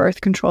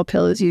 Birth control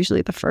pill is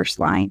usually the first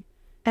line.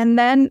 And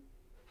then,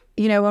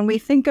 when we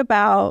think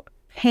about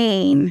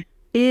pain,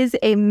 is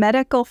a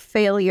medical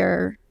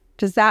failure,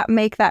 does that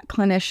make that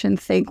clinician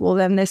think, well,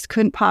 then this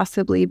couldn't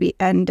possibly be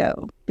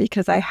endo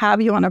because I have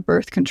you on a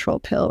birth control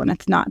pill and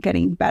it's not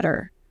getting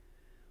better?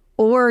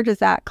 Or does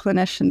that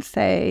clinician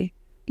say,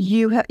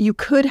 you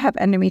could have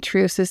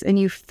endometriosis and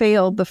you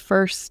failed the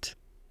first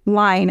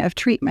line of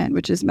treatment,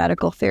 which is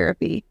medical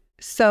therapy?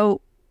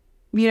 So,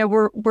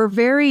 we're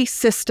very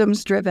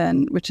systems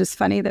driven, which is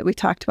funny that we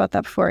talked about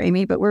that before,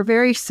 Amy, but we're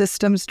very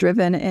systems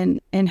driven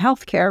in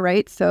healthcare,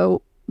 right?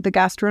 So the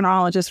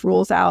gastroenterologist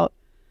rules out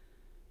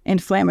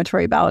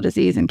inflammatory bowel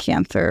disease and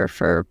cancer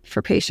for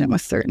patient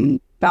with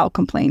certain bowel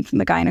complaints, and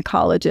the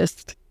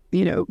gynecologist,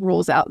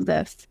 rules out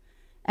this.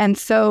 And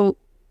so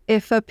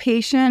if a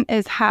patient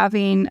is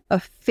having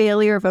a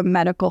failure of a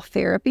medical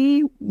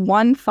therapy,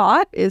 one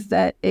thought is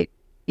that it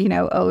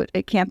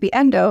can't be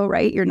endo,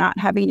 right? You're not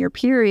having your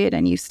period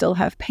and you still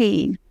have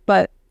pain.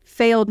 But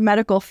failed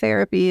medical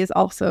therapy is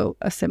also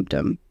a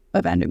symptom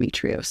of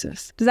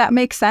endometriosis. Does that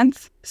make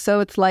sense?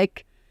 So it's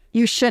like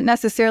you shouldn't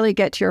necessarily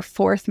get to your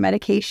fourth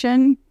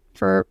medication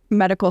for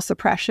medical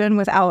suppression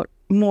without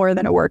more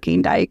than a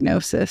working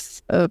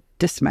diagnosis of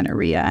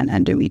dysmenorrhea and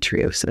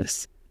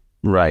endometriosis.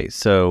 Right.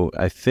 So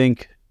I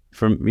think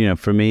for me,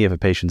 if a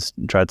patient's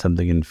tried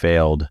something and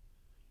failed,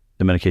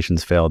 the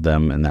medications failed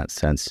them in that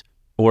sense.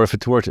 Or if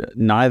it's worked,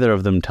 neither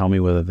of them tell me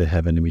whether they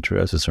have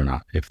endometriosis or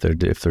not. If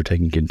they're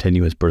taking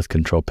continuous birth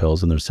control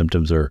pills and their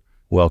symptoms are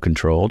well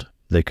controlled,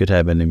 they could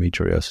have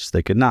endometriosis.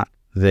 They could not.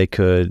 They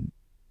could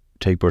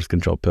take birth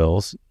control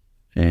pills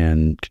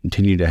and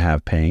continue to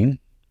have pain,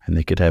 and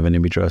they could have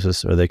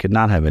endometriosis, or they could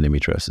not have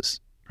endometriosis.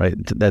 Right?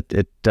 That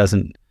it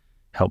doesn't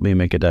help me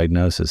make a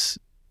diagnosis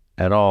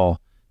at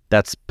all.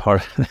 That's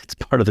part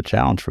of the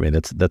challenge for me.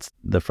 That's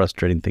the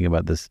frustrating thing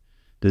about this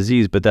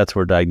disease. But that's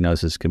where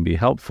diagnosis can be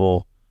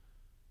helpful,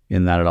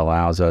 in that it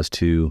allows us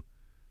to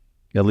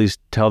at least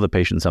tell the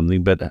patient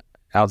something. But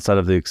outside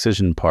of the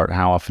excision part,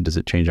 how often does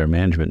it change our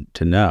management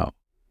to know?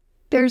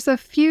 There's a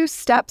few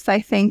steps,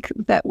 I think,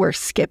 that we're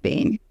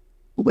skipping,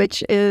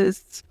 which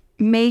is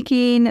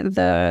making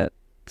the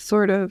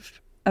sort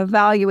of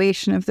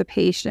evaluation of the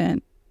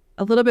patient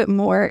a little bit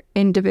more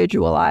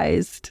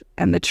individualized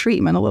and the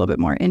treatment a little bit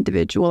more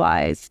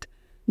individualized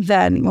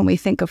than when we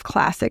think of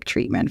classic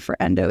treatment for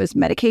endo is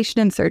medication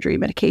and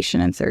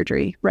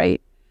surgery,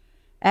 right?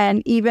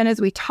 And even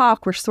as we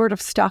talk, we're sort of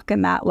stuck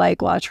in that,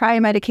 like, well, I'll try a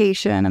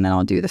medication and then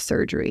I'll do the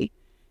surgery.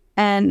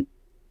 And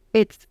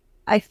it's,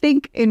 I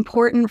think,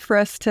 important for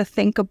us to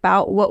think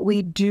about what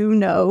we do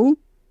know,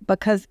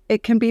 because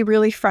it can be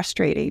really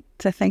frustrating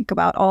to think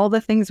about all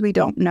the things we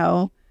don't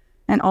know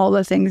and all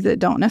the things that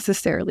don't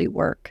necessarily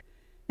work.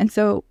 And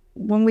so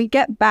when we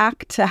get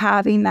back to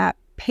having that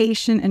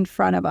patient in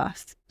front of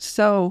us,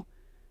 so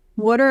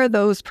what are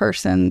those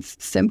person's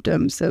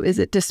symptoms? So is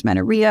it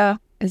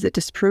dysmenorrhea? Is it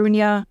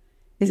dyspareunia?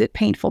 Is it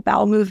painful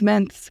bowel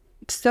movements?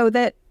 So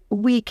that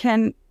we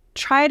can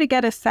try to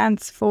get a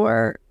sense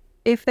for,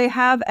 if they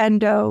have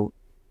endo,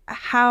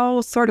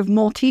 how sort of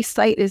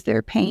multi-site is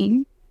their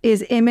pain?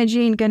 Is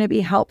imaging going to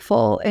be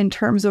helpful in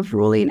terms of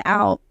ruling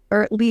out,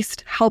 or at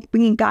least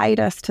helping guide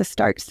us to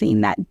start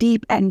seeing that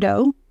deep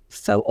endo?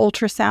 So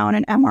ultrasound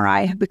and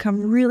MRI have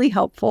become really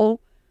helpful,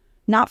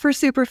 not for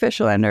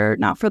superficial endo,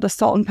 not for the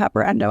salt and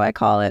pepper endo, I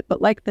call it,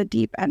 but like the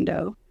deep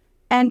endo.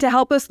 And to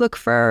help us look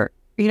for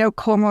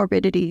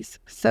comorbidities.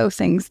 So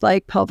things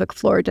like pelvic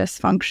floor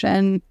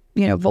dysfunction,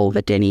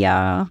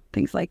 vulvodynia,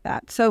 things like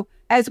that. So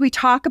as we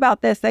talk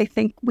about this, I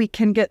think we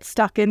can get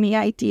stuck in the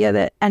idea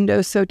that endo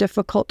is so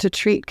difficult to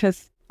treat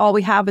because all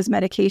we have is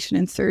medication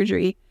and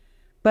surgery.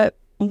 But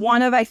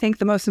one of, I think,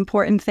 the most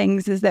important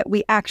things is that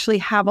we actually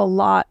have a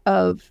lot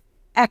of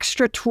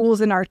extra tools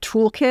in our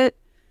toolkit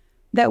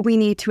that we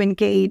need to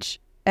engage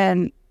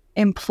and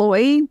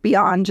employ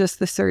beyond just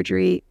the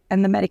surgery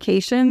and the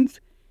medications.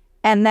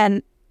 And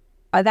then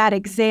that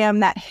exam,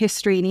 that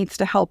history needs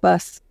to help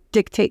us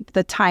dictate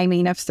the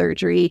timing of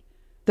surgery,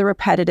 the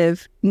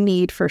repetitive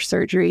need for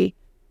surgery.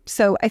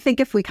 So I think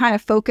if we kind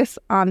of focus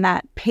on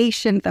that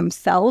patient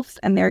themselves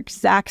and their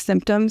exact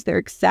symptoms, their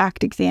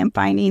exact exam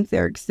findings,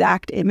 their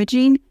exact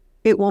imaging,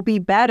 it will be a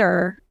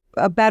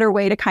better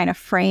way to kind of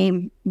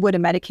frame, would a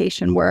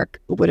medication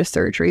work? Would a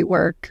surgery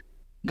work?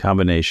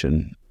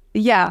 Combination.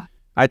 Yeah.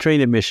 I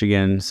trained at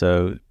Michigan,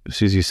 so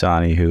Susie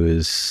Sani, who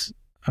is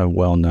a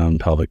well-known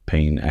pelvic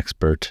pain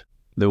expert,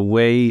 the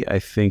way I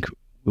think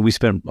we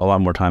spent a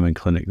lot more time in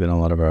clinic than a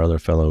lot of our other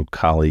fellow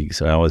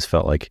colleagues. I always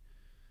felt like,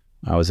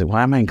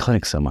 why am I in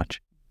clinic so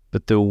much?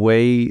 But the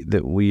way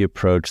that we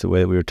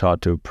were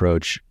taught to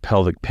approach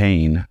pelvic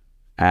pain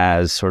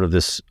as sort of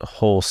this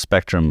whole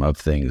spectrum of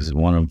things.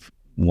 One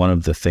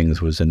of the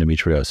things was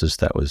endometriosis.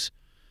 That was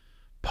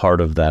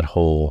part of that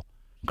whole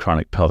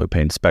chronic pelvic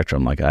pain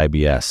spectrum, like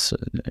IBS,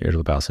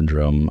 irritable bowel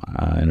syndrome,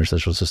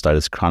 interstitial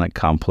cystitis, chronic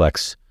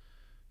complex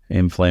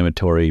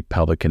inflammatory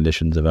pelvic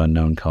conditions of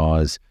unknown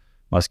cause,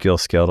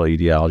 musculoskeletal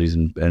etiologies,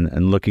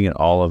 and looking at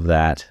all of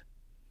that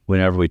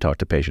whenever we talk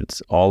to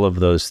patients. All of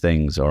those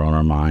things are on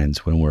our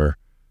minds when we're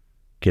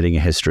getting a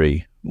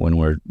history, when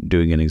we're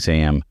doing an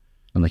exam.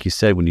 And like you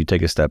said, when you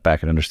take a step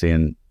back and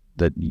understand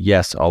that,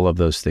 yes, all of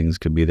those things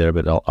could be there,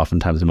 but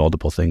oftentimes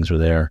multiple things are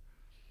there,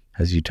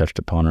 as you touched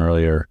upon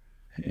earlier,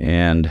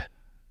 and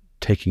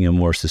taking a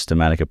more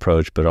systematic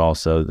approach, but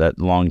also that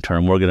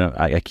long-term,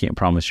 I can't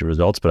promise you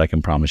results, but I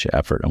can promise you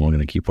effort, and we're going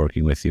to keep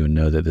working with you and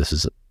know that this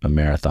is a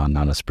marathon,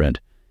 not a sprint.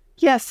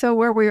 Yeah, so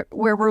where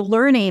we're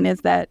learning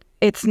is that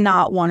it's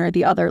not one or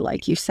the other,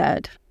 like you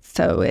said.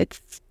 So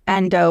it's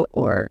endo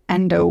or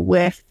endo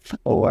with,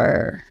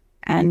 or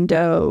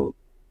endo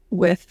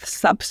with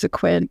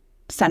subsequent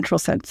central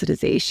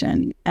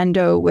sensitization,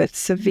 endo with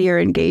severe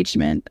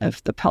engagement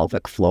of the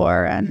pelvic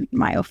floor and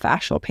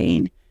myofascial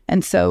pain.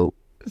 And so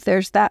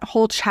there's that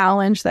whole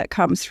challenge that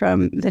comes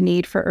from the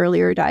need for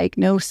earlier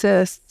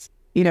diagnosis,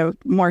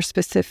 more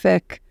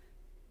specific,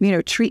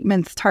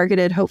 treatments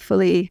targeted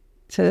hopefully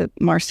to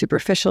more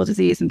superficial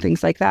disease and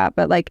things like that.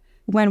 But like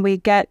when we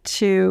get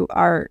to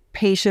our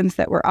patients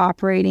that we're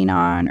operating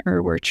on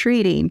or we're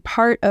treating,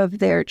 part of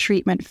their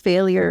treatment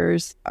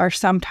failures are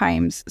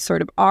sometimes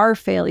sort of our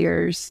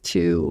failures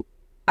to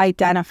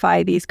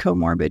identify these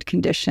comorbid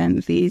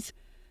conditions, these,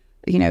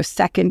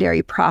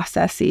 secondary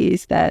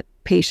processes that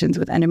patients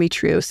with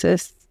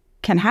endometriosis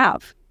can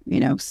have,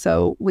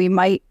 so we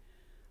might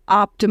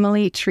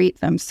optimally treat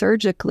them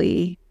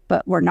surgically,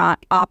 but we're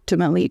not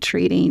optimally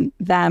treating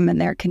them and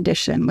their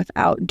condition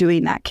without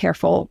doing that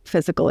careful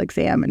physical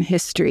exam and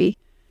history.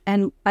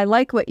 And I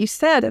like what you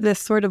said, this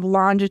sort of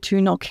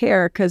longitudinal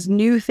care, because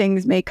new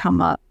things may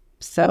come up.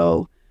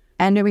 So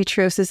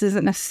endometriosis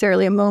isn't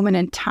necessarily a moment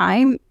in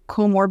time.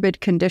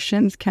 Comorbid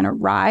conditions can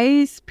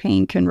arise,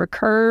 pain can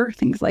recur,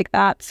 things like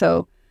that.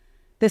 So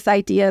this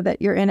idea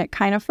that you're in it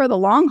kind of for the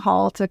long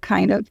haul to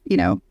kind of,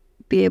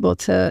 be able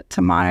to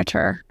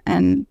monitor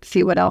and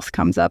see what else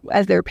comes up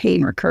as their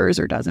pain recurs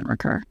or doesn't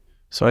recur.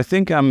 So I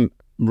think I'm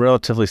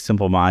relatively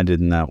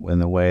simple-minded in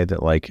the way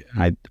that like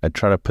I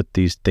try to put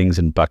these things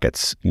in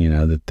buckets,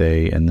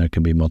 and there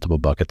can be multiple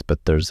buckets,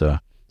 but there's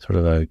a sort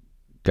of a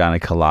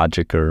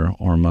gynecologic or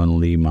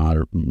hormonally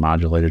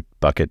modulated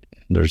bucket.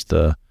 There's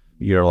the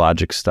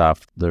urologic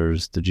stuff,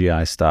 there's the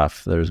GI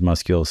stuff, there's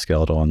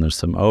musculoskeletal, and there's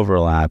some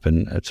overlap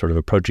and sort of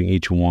approaching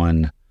each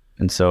one.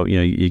 And so,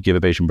 you give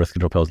a patient birth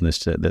control pills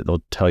and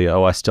they'll tell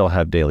you, I still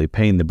have daily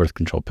pain. The birth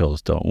control pills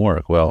don't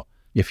work. Well,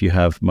 if you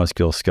have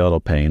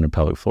musculoskeletal pain or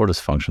pelvic floor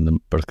dysfunction, the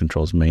birth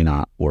controls may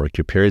not work.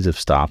 Your periods have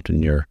stopped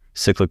and your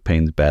cyclic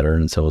pain's better.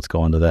 And so let's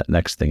go on to that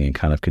next thing and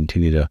kind of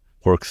continue to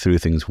work through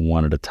things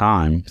one at a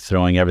time,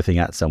 throwing everything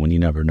at someone. You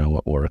never know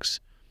what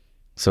works.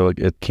 So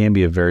it can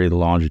be a very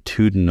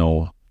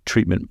longitudinal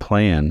treatment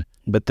plan.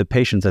 But the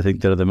patients, I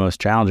think, that are the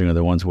most challenging are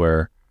the ones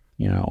where,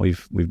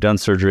 we've done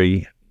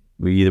surgery.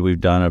 We've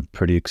done a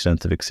pretty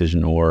extensive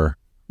excision, or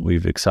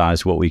we've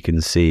excised what we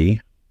can see,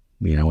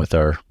 with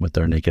our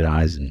naked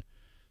eyes and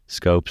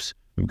scopes.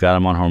 We've got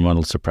them on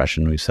hormonal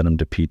suppression. We've sent them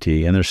to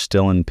PT, and they're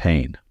still in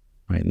pain,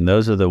 right? And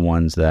those are the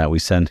ones that we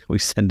send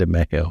to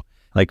Mayo.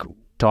 Like,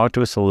 talk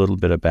to us a little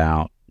bit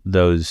about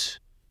those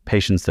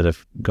patients that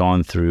have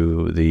gone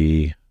through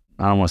I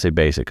don't want to say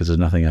basic, because there's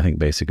nothing I think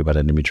basic about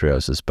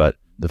endometriosis, but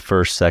the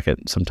first,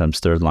 second,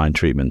 sometimes third line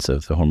treatments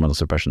of the hormonal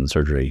suppression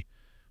surgery,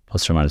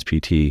 plus or minus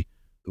PT.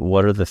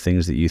 What are the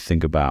things that you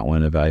think about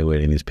when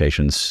evaluating these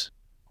patients?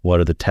 What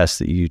are the tests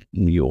that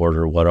you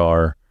order? What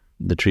are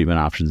the treatment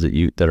options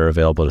that are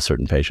available to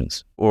certain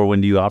patients? Or when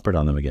do you operate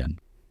on them again?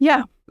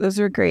 Yeah, those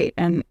are great.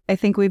 And I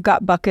think we've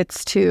got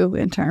buckets too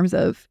in terms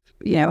of,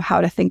 how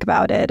to think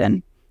about it.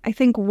 And I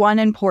think one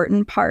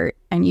important part,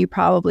 and you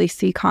probably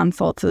see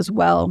consults as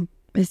well,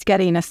 is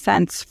getting a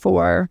sense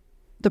for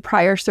the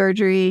prior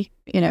surgery,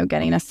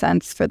 getting a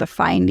sense for the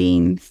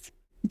findings,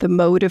 the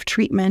mode of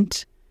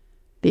treatment,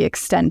 the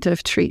extent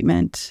of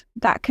treatment.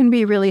 That can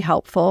be really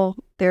helpful.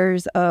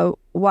 There's a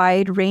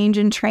wide range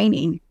in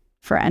training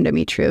for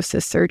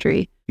endometriosis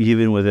surgery.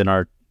 Even within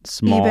our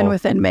small, even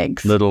within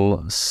MIGS, little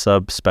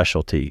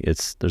subspecialty,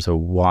 there's a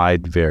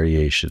wide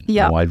variation,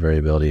 a wide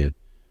variability.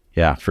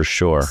 Yeah, for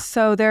sure.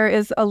 So there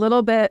is a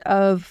little bit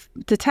of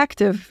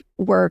detective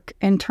work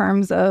in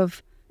terms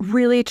of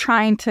really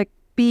trying to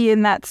be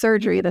in that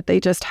surgery that they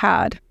just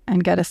had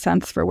and get a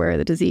sense for where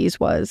the disease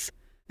was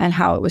and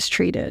how it was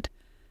treated.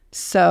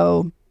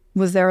 So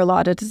was there a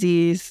lot of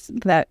disease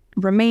that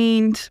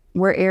remained?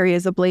 Were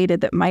areas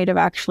ablated that might have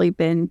actually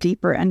been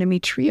deeper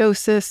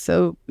endometriosis?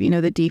 So,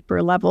 the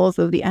deeper levels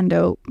of the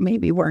endo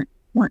maybe weren't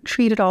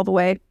treated all the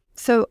way.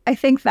 So I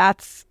think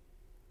that's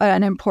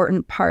an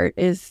important part,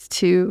 is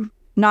to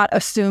not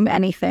assume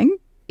anything,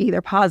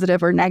 either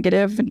positive or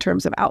negative, in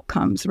terms of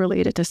outcomes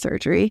related to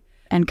surgery,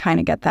 and kind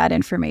of get that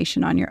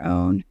information on your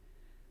own.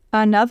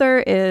 Another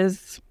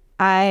is,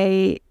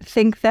 I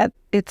think that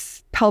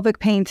it's pelvic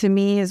pain to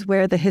me is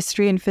where the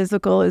history and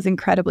physical is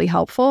incredibly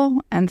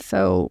helpful. And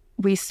so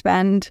we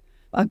spend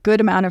a good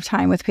amount of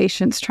time with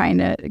patients trying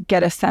to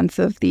get a sense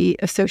of the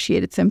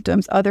associated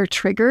symptoms, other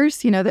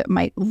triggers, that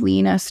might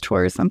lean us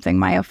towards something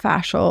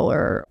myofascial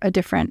or a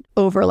different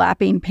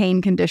overlapping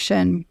pain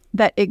condition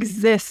that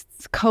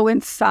exists,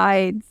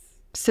 coincides,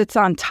 sits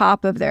on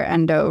top of their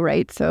endo,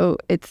 right? So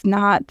it's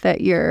not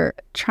that you're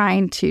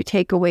trying to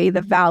take away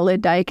the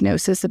valid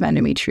diagnosis of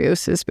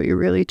endometriosis, but you're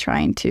really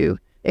trying to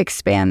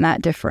expand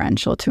that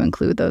differential to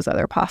include those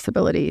other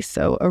possibilities.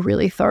 So a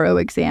really thorough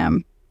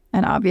exam.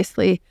 And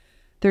obviously,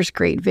 there's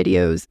great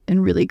videos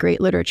and really great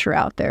literature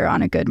out there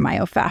on a good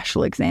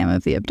myofascial exam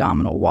of the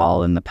abdominal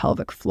wall and the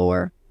pelvic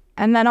floor.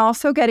 And then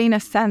also getting a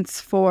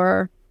sense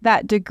for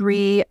that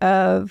degree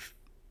of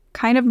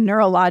kind of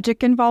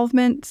neurologic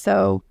involvement.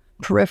 So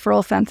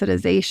peripheral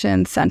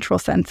sensitization, central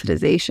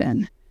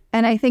sensitization.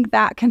 And I think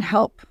that can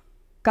help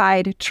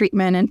guide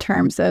treatment in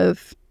terms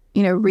of,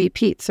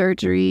 repeat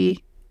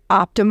surgery,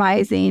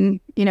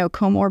 optimizing,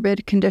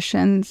 comorbid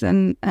conditions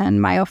and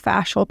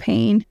myofascial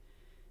pain,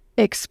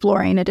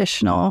 exploring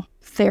additional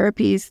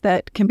therapies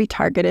that can be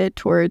targeted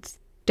towards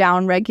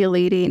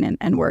down-regulating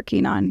and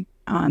working on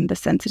the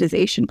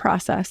sensitization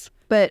process.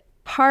 But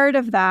part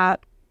of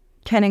that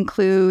can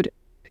include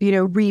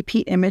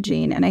repeat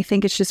imaging. And I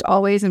think it's just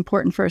always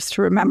important for us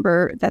to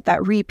remember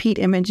that repeat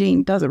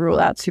imaging doesn't rule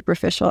out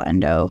superficial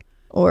endo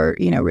or,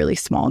 really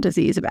small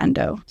disease of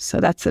endo. So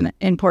that's an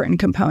important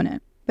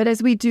component. But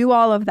as we do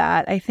all of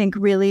that, I think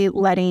really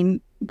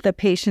letting the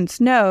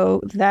patients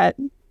know that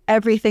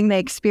everything they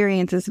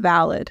experience is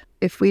valid.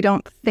 If we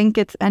don't think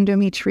it's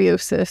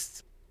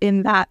endometriosis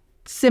in that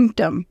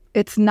symptom,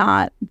 it's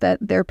not that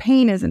their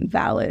pain isn't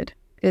valid.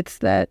 It's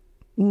that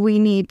we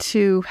need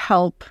to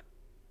help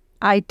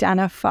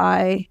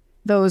identify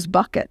those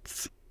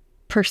buckets,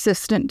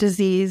 persistent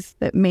disease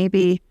that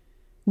maybe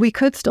we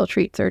could still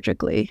treat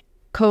surgically,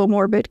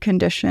 comorbid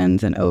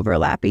conditions and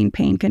overlapping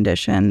pain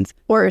conditions,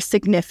 or a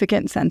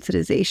significant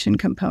sensitization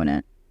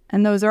component.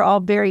 And those are all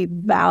very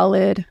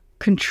valid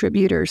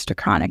contributors to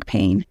chronic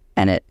pain.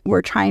 And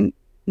we're trying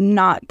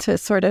not to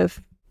sort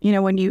of,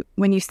 when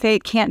you say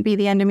it can't be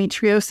the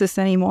endometriosis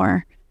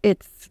anymore,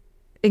 it's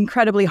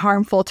incredibly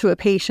harmful to a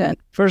patient.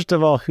 First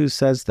of all, who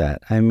says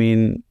that? I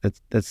mean,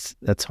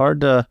 that's hard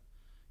to.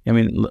 I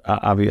mean,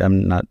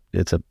 I'm not.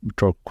 It's a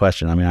rhetorical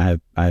question. I mean,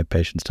 I have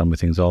patients tell me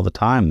things all the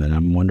time, and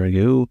I'm wondering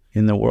who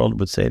in the world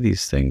would say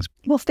these things.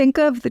 Well, think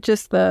of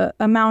just the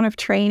amount of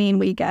training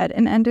we get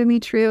in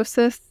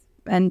endometriosis,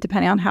 and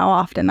depending on how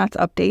often that's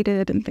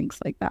updated and things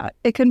like that,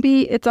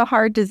 it's a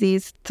hard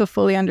disease to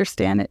fully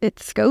understand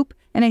its scope.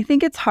 And I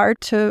think it's hard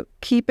to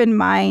keep in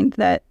mind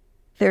that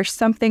there's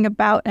something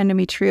about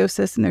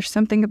endometriosis and there's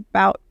something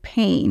about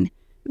pain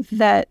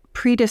that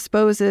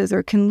predisposes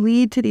or can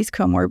lead to these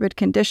comorbid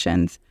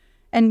conditions.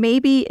 And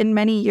maybe in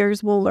many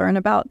years, we'll learn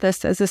about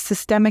this as a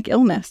systemic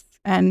illness.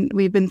 And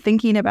we've been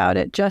thinking about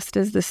it just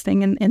as this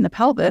thing in the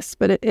pelvis,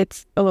 but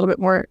it's a little bit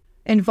more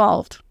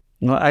involved.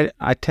 Well,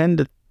 I tend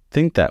to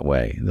think that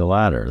way, the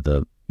latter,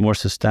 the more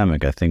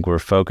systemic. I think we're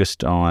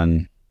focused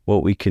on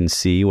what we can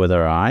see with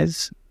our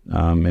eyes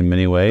in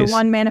many ways. The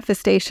one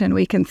manifestation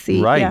we can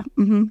see. Right. Yeah.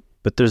 Mm-hmm.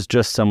 But there's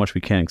just so much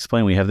we can't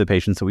explain. We have the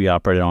patients that we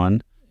operate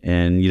on,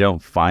 and you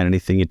don't find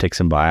anything. You take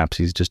some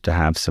biopsies just to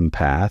have some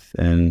path.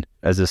 And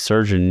as a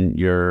surgeon,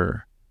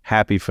 you're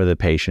happy for the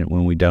patient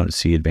when we don't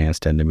see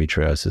advanced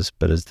endometriosis.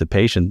 But as the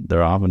patient,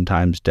 they're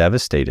oftentimes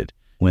devastated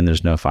when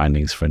there's no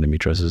findings for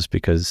endometriosis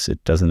because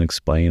it doesn't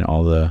explain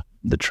all the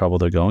trouble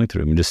they're going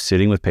through. I mean, just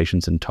sitting with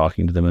patients and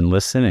talking to them and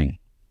listening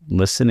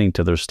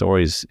to their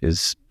stories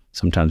is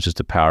sometimes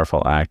just a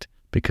powerful act,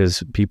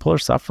 because people are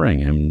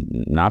suffering, and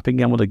not being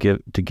able to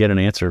get an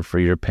answer for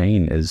your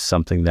pain is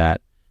something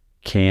that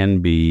can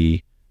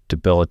be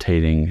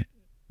debilitating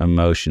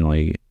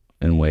emotionally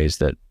in ways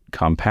that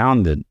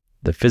compound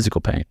the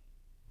physical pain.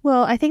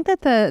 Well, I think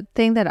that the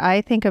thing that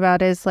I think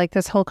about is like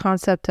this whole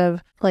concept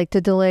of like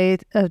the delay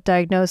of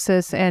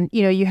diagnosis, and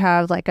you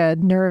have like a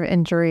nerve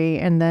injury,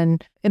 and then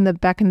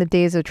back in the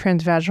days of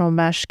transvaginal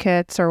mesh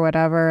kits or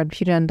whatever, and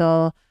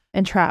pudendal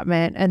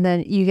entrapment, and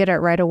then you get it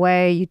right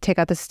away, you take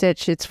out the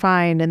stitch, it's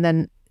fine, and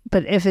then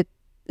but if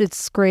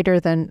it's greater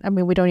than, I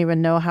mean, we don't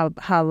even know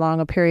how long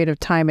a period of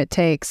time it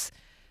takes,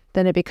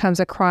 then it becomes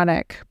a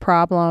chronic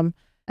problem.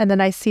 And then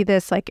I see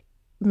this like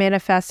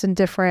manifest in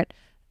different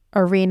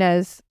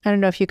arenas. I don't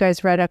know if you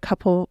guys read a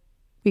couple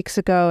weeks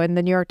ago in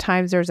the New York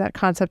Times, there's that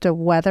concept of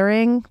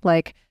weathering,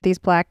 like these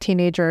Black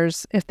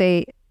teenagers, if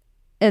they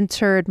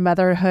entered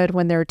motherhood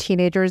when they were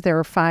teenagers, they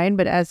were fine,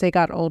 but as they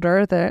got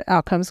older, the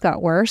outcomes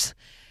got worse.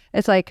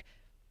 It's like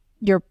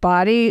your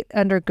body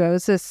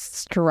undergoes this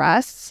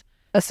stress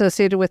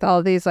associated with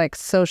all these like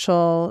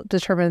social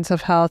determinants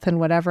of health and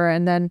whatever.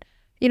 And then,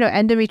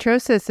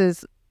 endometriosis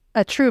is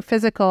a true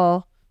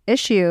physical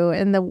issue.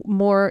 And the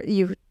more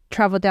you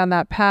travel down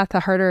that path,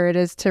 the harder it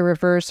is to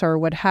reverse or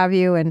what have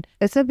you. And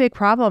it's a big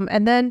problem.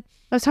 And then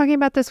I was talking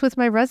about this with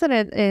my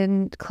resident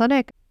in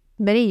clinic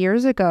many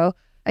years ago.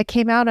 I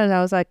came out and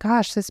I was like,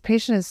 gosh, this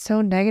patient is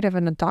so negative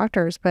in the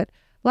doctors, but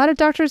a lot of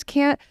doctors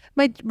can't.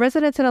 My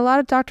residents and a lot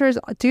of doctors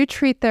do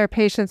treat their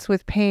patients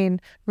with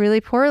pain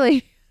really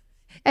poorly.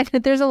 And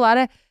there's a lot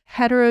of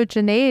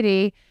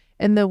heterogeneity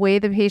in the way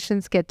the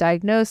patients get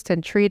diagnosed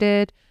and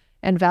treated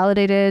and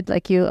validated,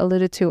 like you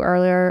alluded to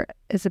earlier,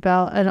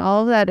 Isabel. And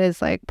all of that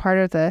is like part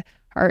of the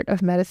art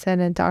of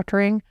medicine and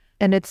doctoring.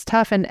 And it's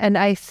tough. And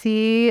I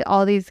see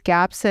all these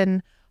gaps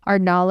in our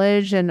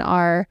knowledge and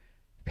our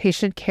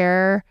patient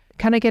care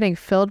kind of getting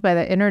filled by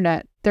the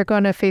internet. They're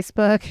going to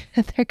Facebook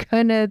and they're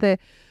going to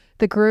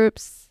the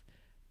groups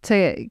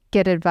to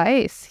get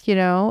advice,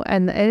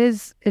 and it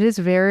is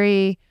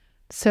very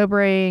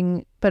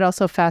sobering, but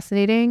also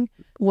fascinating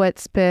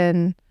what's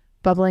been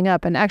bubbling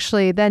up. And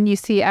actually then you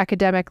see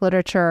academic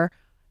literature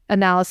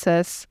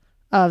analysis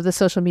of the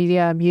social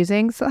media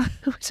musings,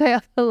 which I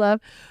also love,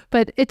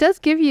 but it does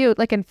give you,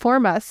 like,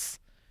 inform us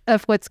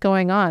of what's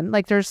going on.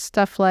 Like there's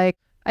stuff like,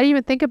 I didn't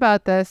even think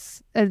about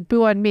this, and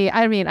boo on me.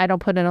 I mean, I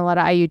don't put in a lot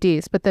of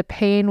IUDs, but the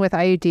pain with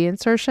IUD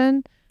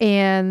insertion,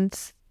 and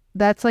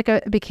that's like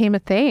became a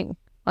thing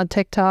on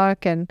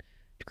TikTok and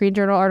Green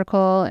Journal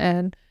article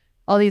and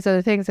all these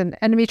other things. And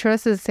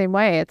endometriosis is the same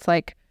way. It's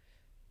like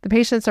the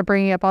patients are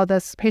bringing up all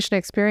this patient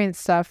experience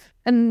stuff.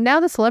 And now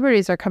the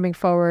celebrities are coming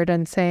forward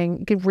and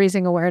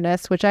raising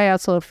awareness, which I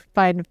also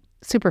find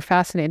super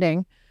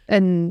fascinating.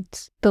 And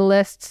the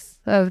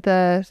lists of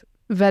the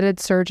vetted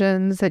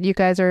surgeons that you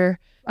guys are,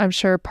 I'm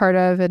sure, part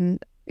of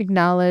and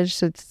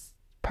acknowledged, it's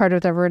part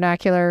of the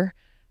vernacular.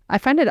 I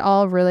find it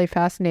all really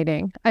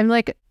fascinating. I'm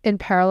like in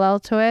parallel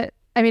to it.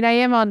 I mean, I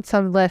am on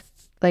some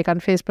lists, like on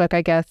Facebook,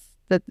 I guess,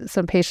 that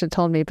some patient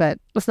told me, but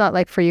it's not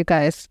like for you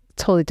guys.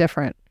 It's totally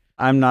different.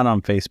 I'm not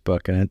on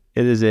Facebook, and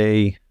it is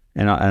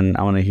and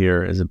I want to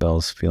hear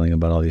Isabel's feeling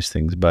about all these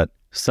things, but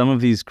some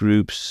of these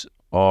groups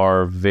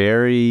are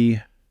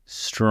very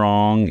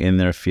strong in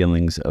their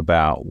feelings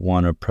about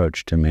one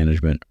approach to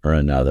management or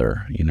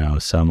another.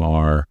 Some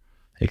are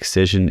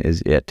excision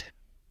is it.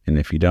 And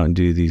if you don't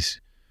do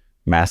these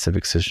massive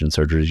excision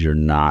surgeries, you're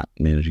not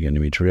managing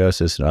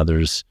endometriosis. And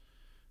others,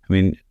 I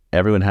mean,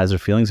 everyone has their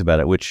feelings about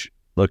it, which,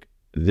 look,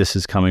 this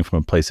is coming from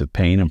a place of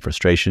pain and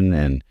frustration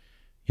and,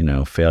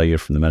 failure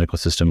from the medical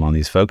system on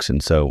these folks.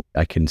 And so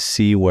I can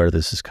see where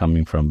this is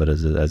coming from. But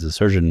as a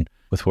surgeon,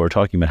 with what we're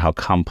talking about, how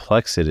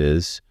complex it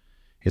is,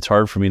 it's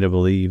hard for me to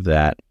believe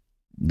that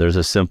there's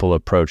a simple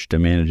approach to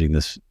managing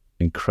this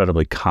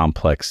incredibly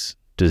complex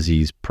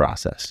disease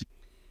process.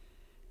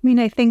 I mean,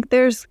 I think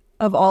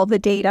of all the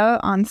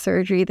data on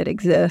surgery that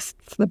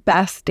exists, the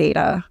best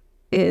data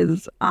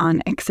is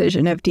on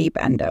excision of deep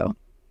endo.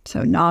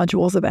 So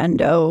nodules of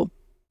endo,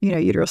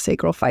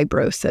 uterosacral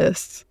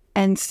fibrosis.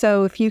 And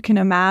so if you can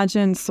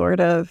imagine sort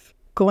of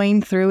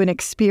going through an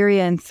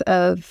experience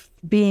of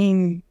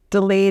being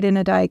delayed in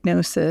a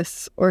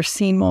diagnosis or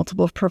seeing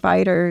multiple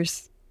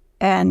providers,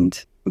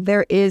 and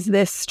there is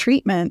this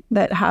treatment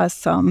that has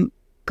some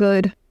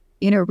good,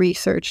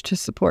 research to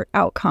support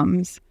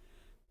outcomes,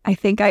 I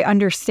think I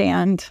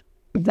understand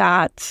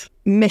that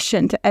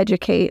mission to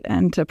educate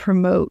and to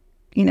promote,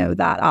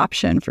 that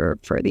option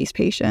for these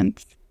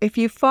patients. If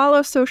you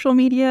follow social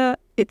media,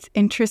 it's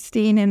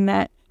interesting in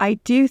that I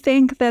do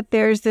think that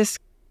there's this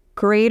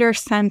greater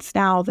sense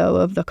now, though,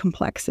 of the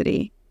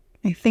complexity.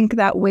 I think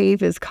that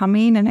wave is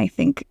coming, and I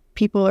think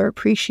people are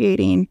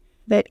appreciating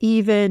that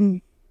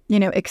even,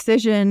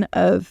 excision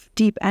of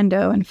deep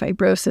endo and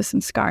fibrosis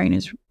and scarring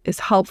is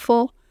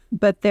helpful,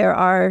 but there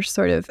are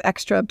sort of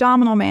extra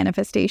abdominal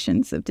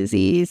manifestations of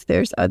disease.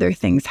 There's other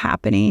things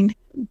happening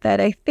that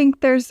I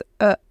think there's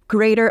a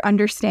greater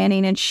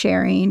understanding and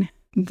sharing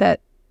that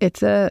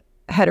it's a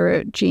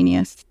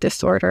heterogeneous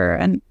disorder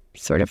and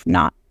sort of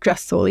not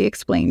just solely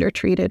explained or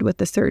treated with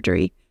the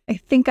surgery. I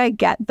think I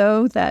get,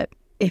 though, that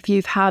if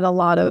you've had a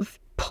lot of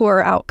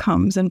poor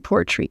outcomes and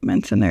poor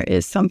treatments, and there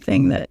is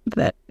something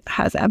that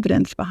has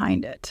evidence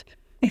behind it.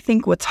 I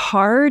think what's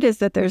hard is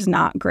that there's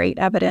not great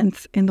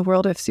evidence in the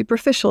world of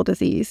superficial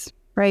disease,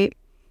 right?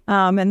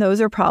 And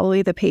those are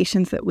probably the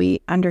patients that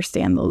we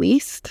understand the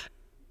least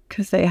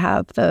because they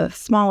have the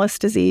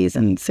smallest disease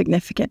and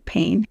significant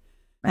pain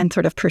and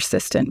sort of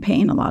persistent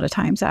pain a lot of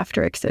times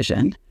after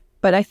excision.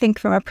 But I think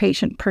from a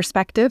patient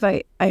perspective,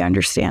 I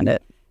understand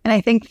it. And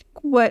I think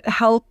what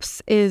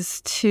helps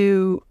is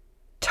to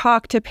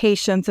talk to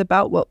patients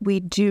about what we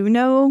do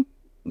know,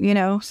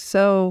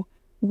 so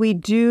we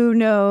do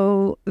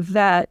know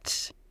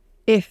that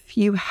if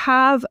you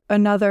have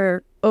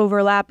another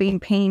overlapping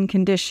pain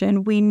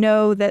condition, we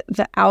know that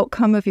the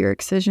outcome of your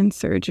excision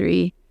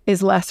surgery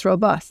is less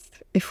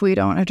robust if we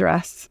don't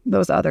address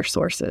those other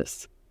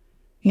sources.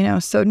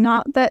 So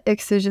not that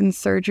excision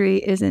surgery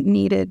isn't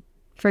needed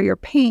for your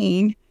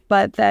pain,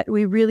 but that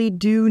we really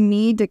do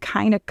need to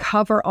kind of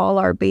cover all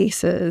our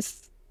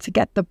bases to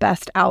get the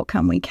best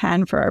outcome we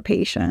can for our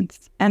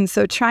patients. And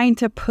so trying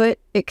to put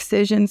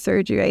excision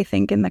surgery, I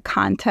think, in the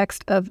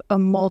context of a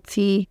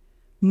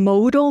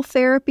multimodal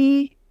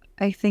therapy,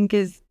 I think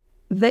is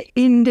the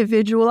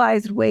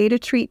individualized way to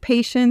treat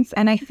patients.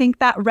 And I think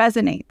that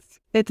resonates.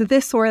 It's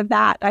this or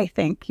that, I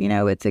think.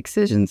 It's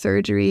excision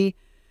surgery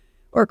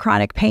or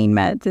chronic pain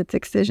meds, it's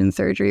excision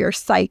surgery or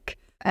psych.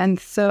 And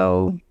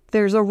so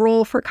there's a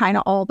role for kind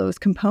of all those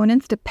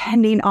components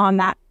depending on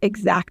that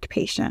exact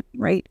patient,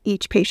 right?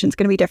 Each patient's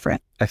going to be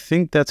different. I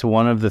think that's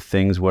one of the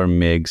things where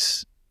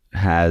MIGS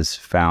has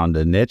found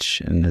a niche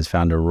and has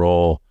found a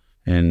role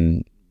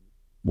in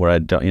where I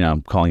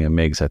don't, calling it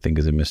MIGS I think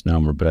is a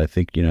misnomer, but I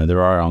think,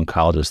 there are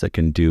oncologists that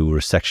can do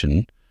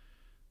resection.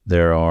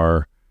 There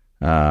are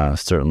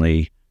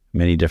certainly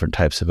many different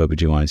types of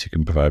OBGYNs who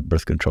can provide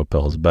birth control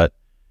pills, but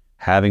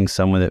having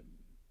someone that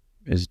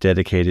is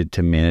dedicated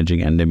to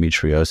managing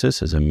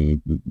endometriosis as a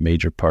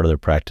major part of their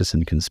practice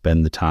and can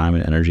spend the time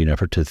and energy and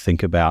effort to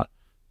think about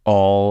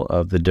all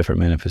of the different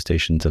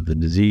manifestations of the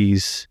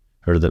disease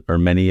or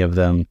many of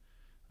them,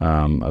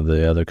 of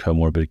the other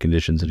comorbid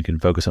conditions, and can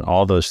focus on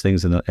all those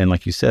things. And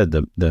like you said,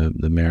 the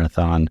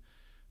marathon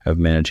of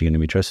managing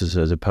endometriosis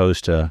as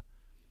opposed to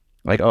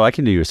like, I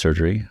can do your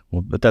surgery.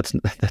 Well, but that's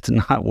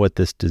not what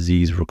this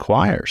disease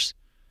requires.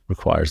 It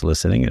requires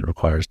listening. It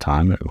requires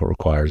time. It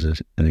requires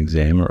an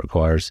exam. It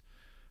requires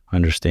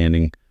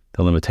understanding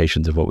the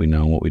limitations of what we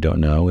know and what we don't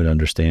know. It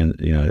understand,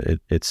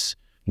 it's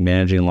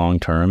managing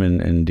long-term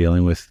and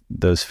dealing with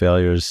those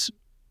failures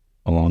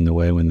along the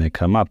way when they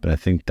come up. And I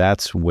think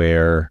that's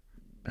where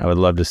I would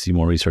love to see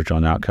more research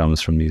on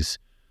outcomes from these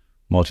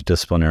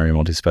multidisciplinary,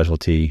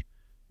 multi-specialty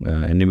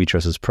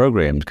endometriosis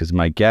programs, because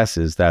my guess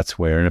is that's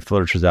where, and if the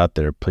literature's out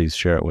there, please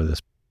share it with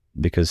us,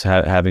 because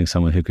having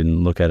someone who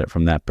can look at it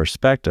from that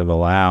perspective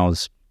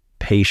allows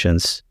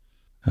patients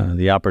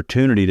the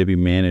opportunity to be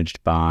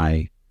managed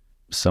by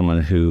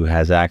someone who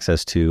has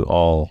access to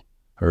all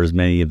or as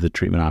many of the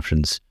treatment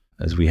options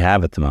as we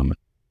have at the moment.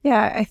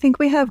 Yeah, I think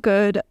we have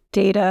good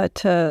data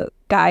to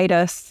guide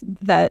us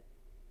that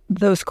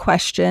those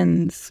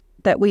questions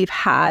that we've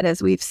had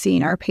as we've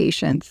seen our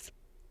patients,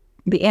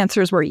 the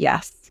answers were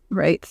yes,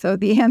 right? So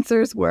the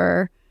answers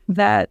were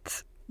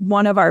that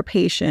one of our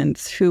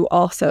patients who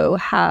also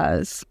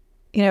has,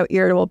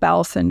 irritable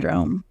bowel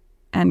syndrome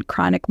and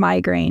chronic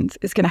migraines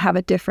is going to have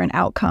a different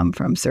outcome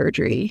from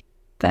surgery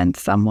than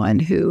someone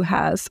who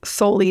has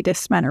solely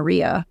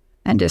dysmenorrhea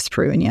and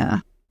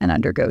dyspareunia and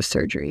undergoes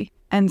surgery.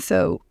 And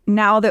so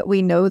now that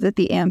we know that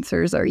the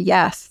answers are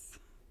yes,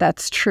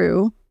 that's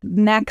true.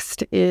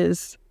 Next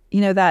is,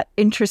 that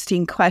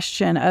interesting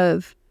question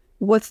of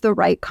what's the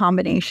right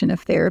combination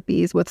of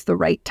therapies? What's the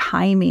right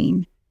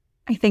timing?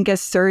 I think as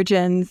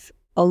surgeons,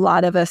 a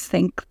lot of us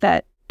think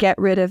that get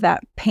rid of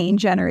that pain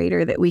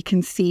generator that we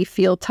can see,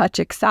 feel, touch,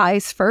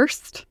 excise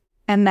first,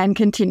 and then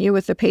continue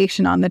with the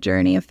patient on the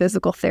journey of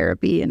physical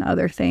therapy and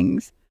other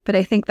things. But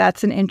I think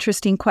that's an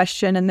interesting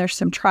question. And there's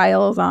some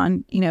trials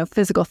on,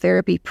 physical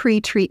therapy,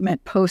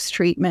 pre-treatment,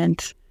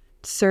 post-treatment,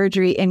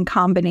 surgery in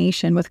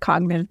combination with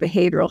cognitive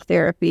behavioral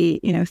therapy,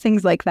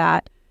 things like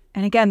that.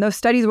 And again, those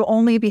studies will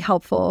only be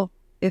helpful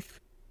if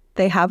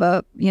they have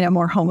a,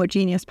 more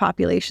homogeneous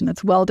population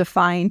that's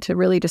well-defined to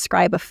really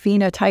describe a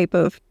phenotype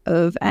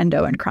of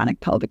endo and chronic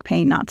pelvic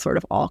pain, not sort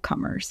of all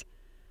comers.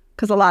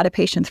 Because a lot of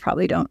patients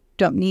probably don't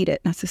need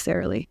it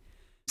necessarily.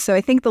 So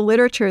I think the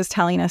literature is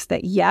telling us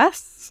that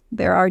yes,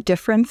 there are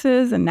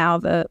differences. And now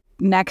the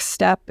next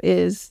step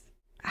is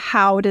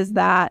how does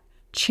that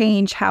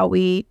change how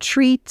we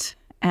treat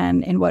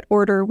and in what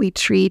order we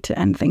treat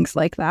and things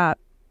like that.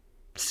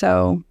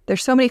 So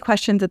there's so many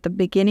questions at the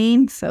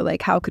beginning. So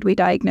like, how could we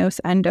diagnose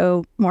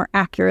endo more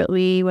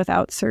accurately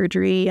without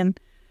surgery? And,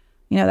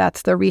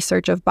 that's the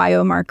research of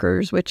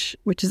biomarkers, which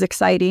is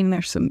exciting.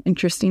 There's some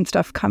interesting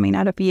stuff coming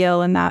out of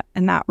Yale in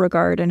that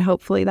regard. And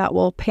hopefully that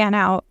will pan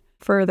out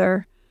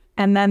further.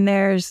 And then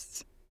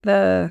there's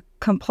the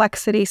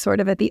complexity sort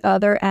of at the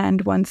other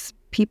end once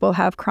people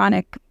have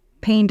chronic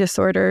pain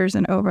disorders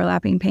and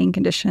overlapping pain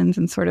conditions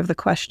and sort of the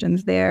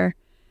questions there.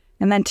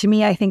 And then to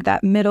me, I think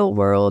that middle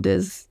world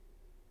is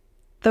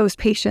those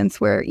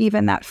patients where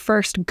even that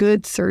first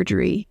good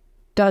surgery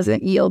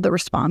doesn't yield the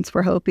response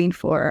we're hoping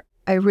for.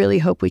 I really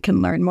hope we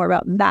can learn more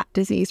about that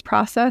disease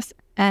process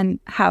and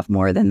have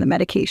more than the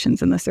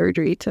medications and the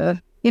surgery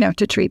to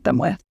treat them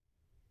with.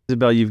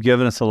 Isabel, you've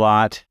given us a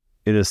lot.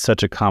 It is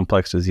such a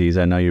complex disease.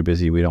 I know you're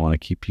busy. We don't want to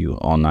keep you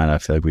all night. I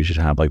feel like we should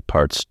have like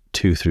parts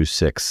 2 through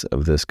 6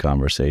 of this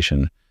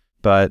conversation.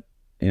 But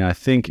I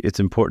think it's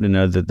important to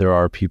know that there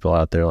are people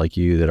out there like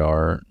you that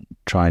are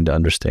trying to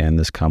understand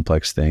this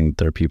complex thing.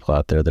 There are people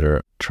out there that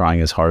are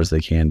trying as hard as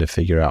they can to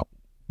figure out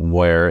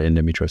where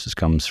endometriosis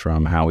comes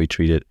from, how we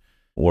treat it,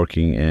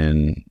 working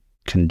in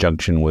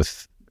conjunction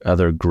with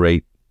other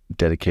great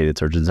dedicated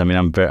surgeons. I mean,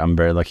 I'm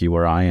very lucky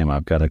where I am.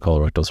 I've got a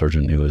colorectal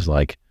surgeon who is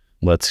like,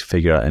 let's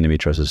figure out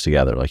endometriosis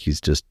together. Like,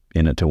 he's just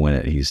in it to win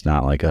it. He's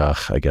not like, ugh,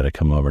 I got to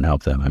come over and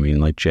help them. I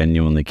mean, like,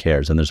 genuinely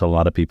cares. And there's a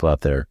lot of people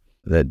out there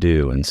that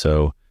do. And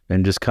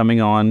just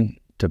coming on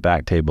to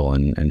Backtable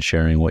and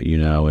sharing what you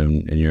know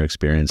and your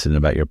experience and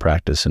about your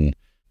practice and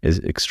is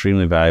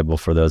extremely valuable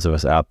for those of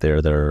us out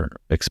there that are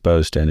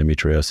exposed to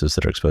endometriosis,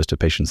 that are exposed to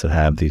patients that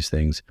have these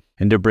things,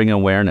 and to bring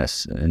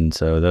awareness. And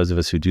so those of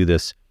us who do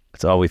this,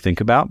 it's all we think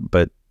about,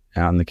 but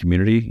out in the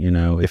community,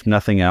 if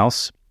nothing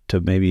else, to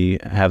maybe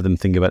have them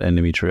think about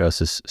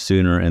endometriosis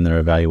sooner in their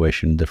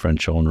evaluation,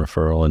 differential and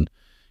referral and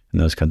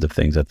those kinds of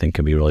things, I think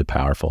can be really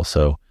powerful.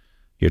 So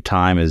your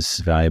time is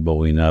valuable,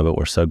 we know, but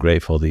we're so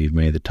grateful that you've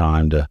made the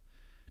time to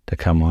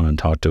come on and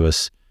talk to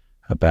us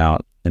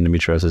about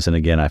endometriosis. And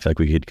again, I feel like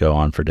we could go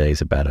on for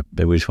days about it,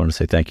 but we just want to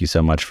say thank you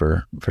so much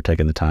for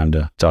taking the time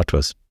to talk to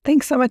us.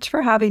 Thanks so much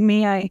for having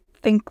me. I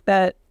think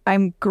that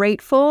I'm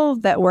grateful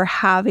that we're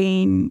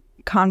having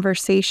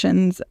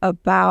conversations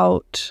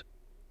about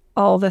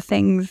all the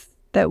things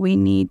that we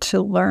need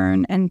to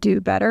learn and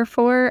do better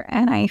for.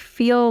 And I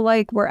feel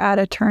like we're at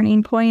a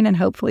turning point, and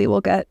hopefully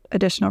we'll get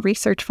additional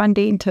research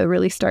funding to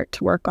really start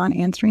to work on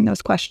answering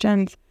those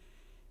questions.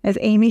 As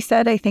Amy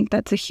said, I think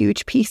that's a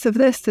huge piece of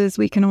this, is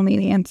we can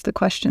only answer the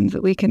questions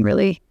that we can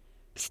really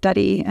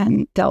study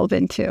and delve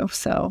into.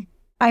 So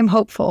I'm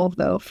hopeful,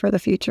 though, for the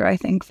future. I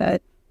think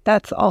that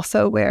that's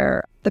also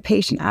where the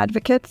patient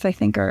advocates, I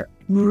think, are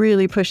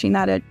really pushing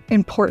that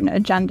important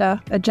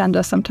agenda.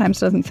 Agenda sometimes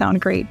doesn't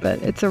sound great,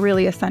 but it's a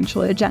really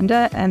essential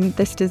agenda, and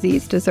this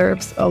disease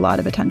deserves a lot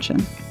of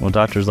attention. Well,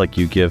 doctors like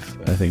you give,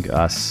 I think,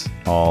 us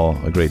all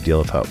a great deal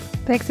of hope.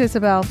 Thanks,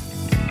 Isabel.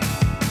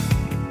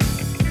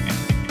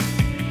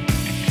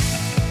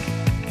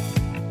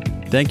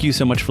 Thank you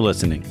so much for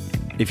listening.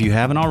 If you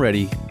haven't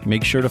already,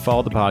 make sure to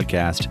follow the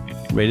podcast,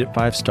 rate it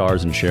 5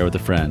 stars, and share with a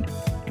friend.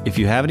 If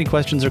you have any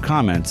questions or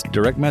comments,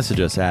 direct message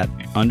us at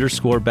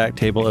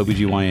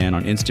 _BacktableOBGYN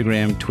on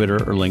Instagram, Twitter,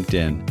 or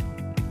LinkedIn.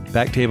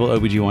 Backtable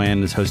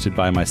OBGYN is hosted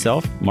by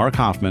myself, Mark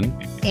Hoffman,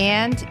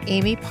 and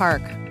Amy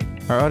Park.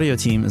 Our audio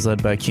team is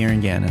led by Kieran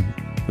Gannon,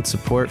 with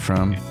support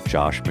from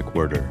Josh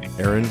McWhirter,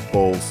 Aaron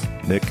Bowles,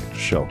 Nick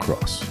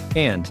Shellcross,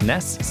 and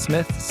Ness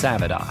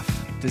Smith-Savadoff.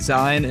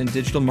 Design and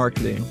digital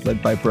marketing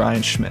led by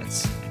Brian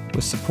Schmitz,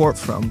 with support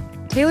from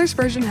Taylor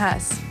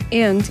Spurgeon-Hess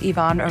and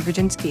Yvonne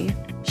Orgodzinsky.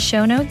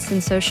 Show notes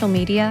and social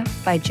media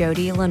by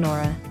Jody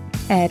Lenora.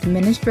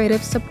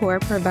 Administrative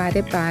support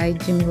provided by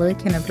Jamila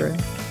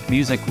Kennebrew.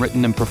 Music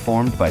written and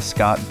performed by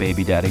Scott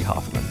Baby Daddy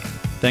Hoffman.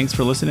 Thanks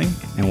for listening,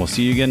 and we'll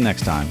see you again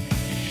next time.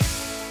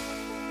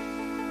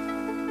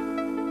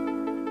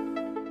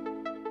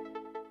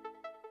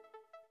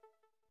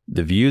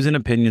 The views and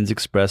opinions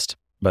expressed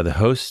by the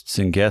hosts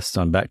and guests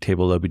on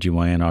Backtable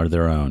OBGYN are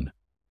their own,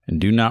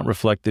 and do not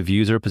reflect the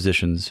views or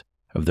positions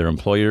of their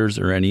employers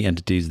or any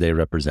entities they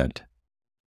represent.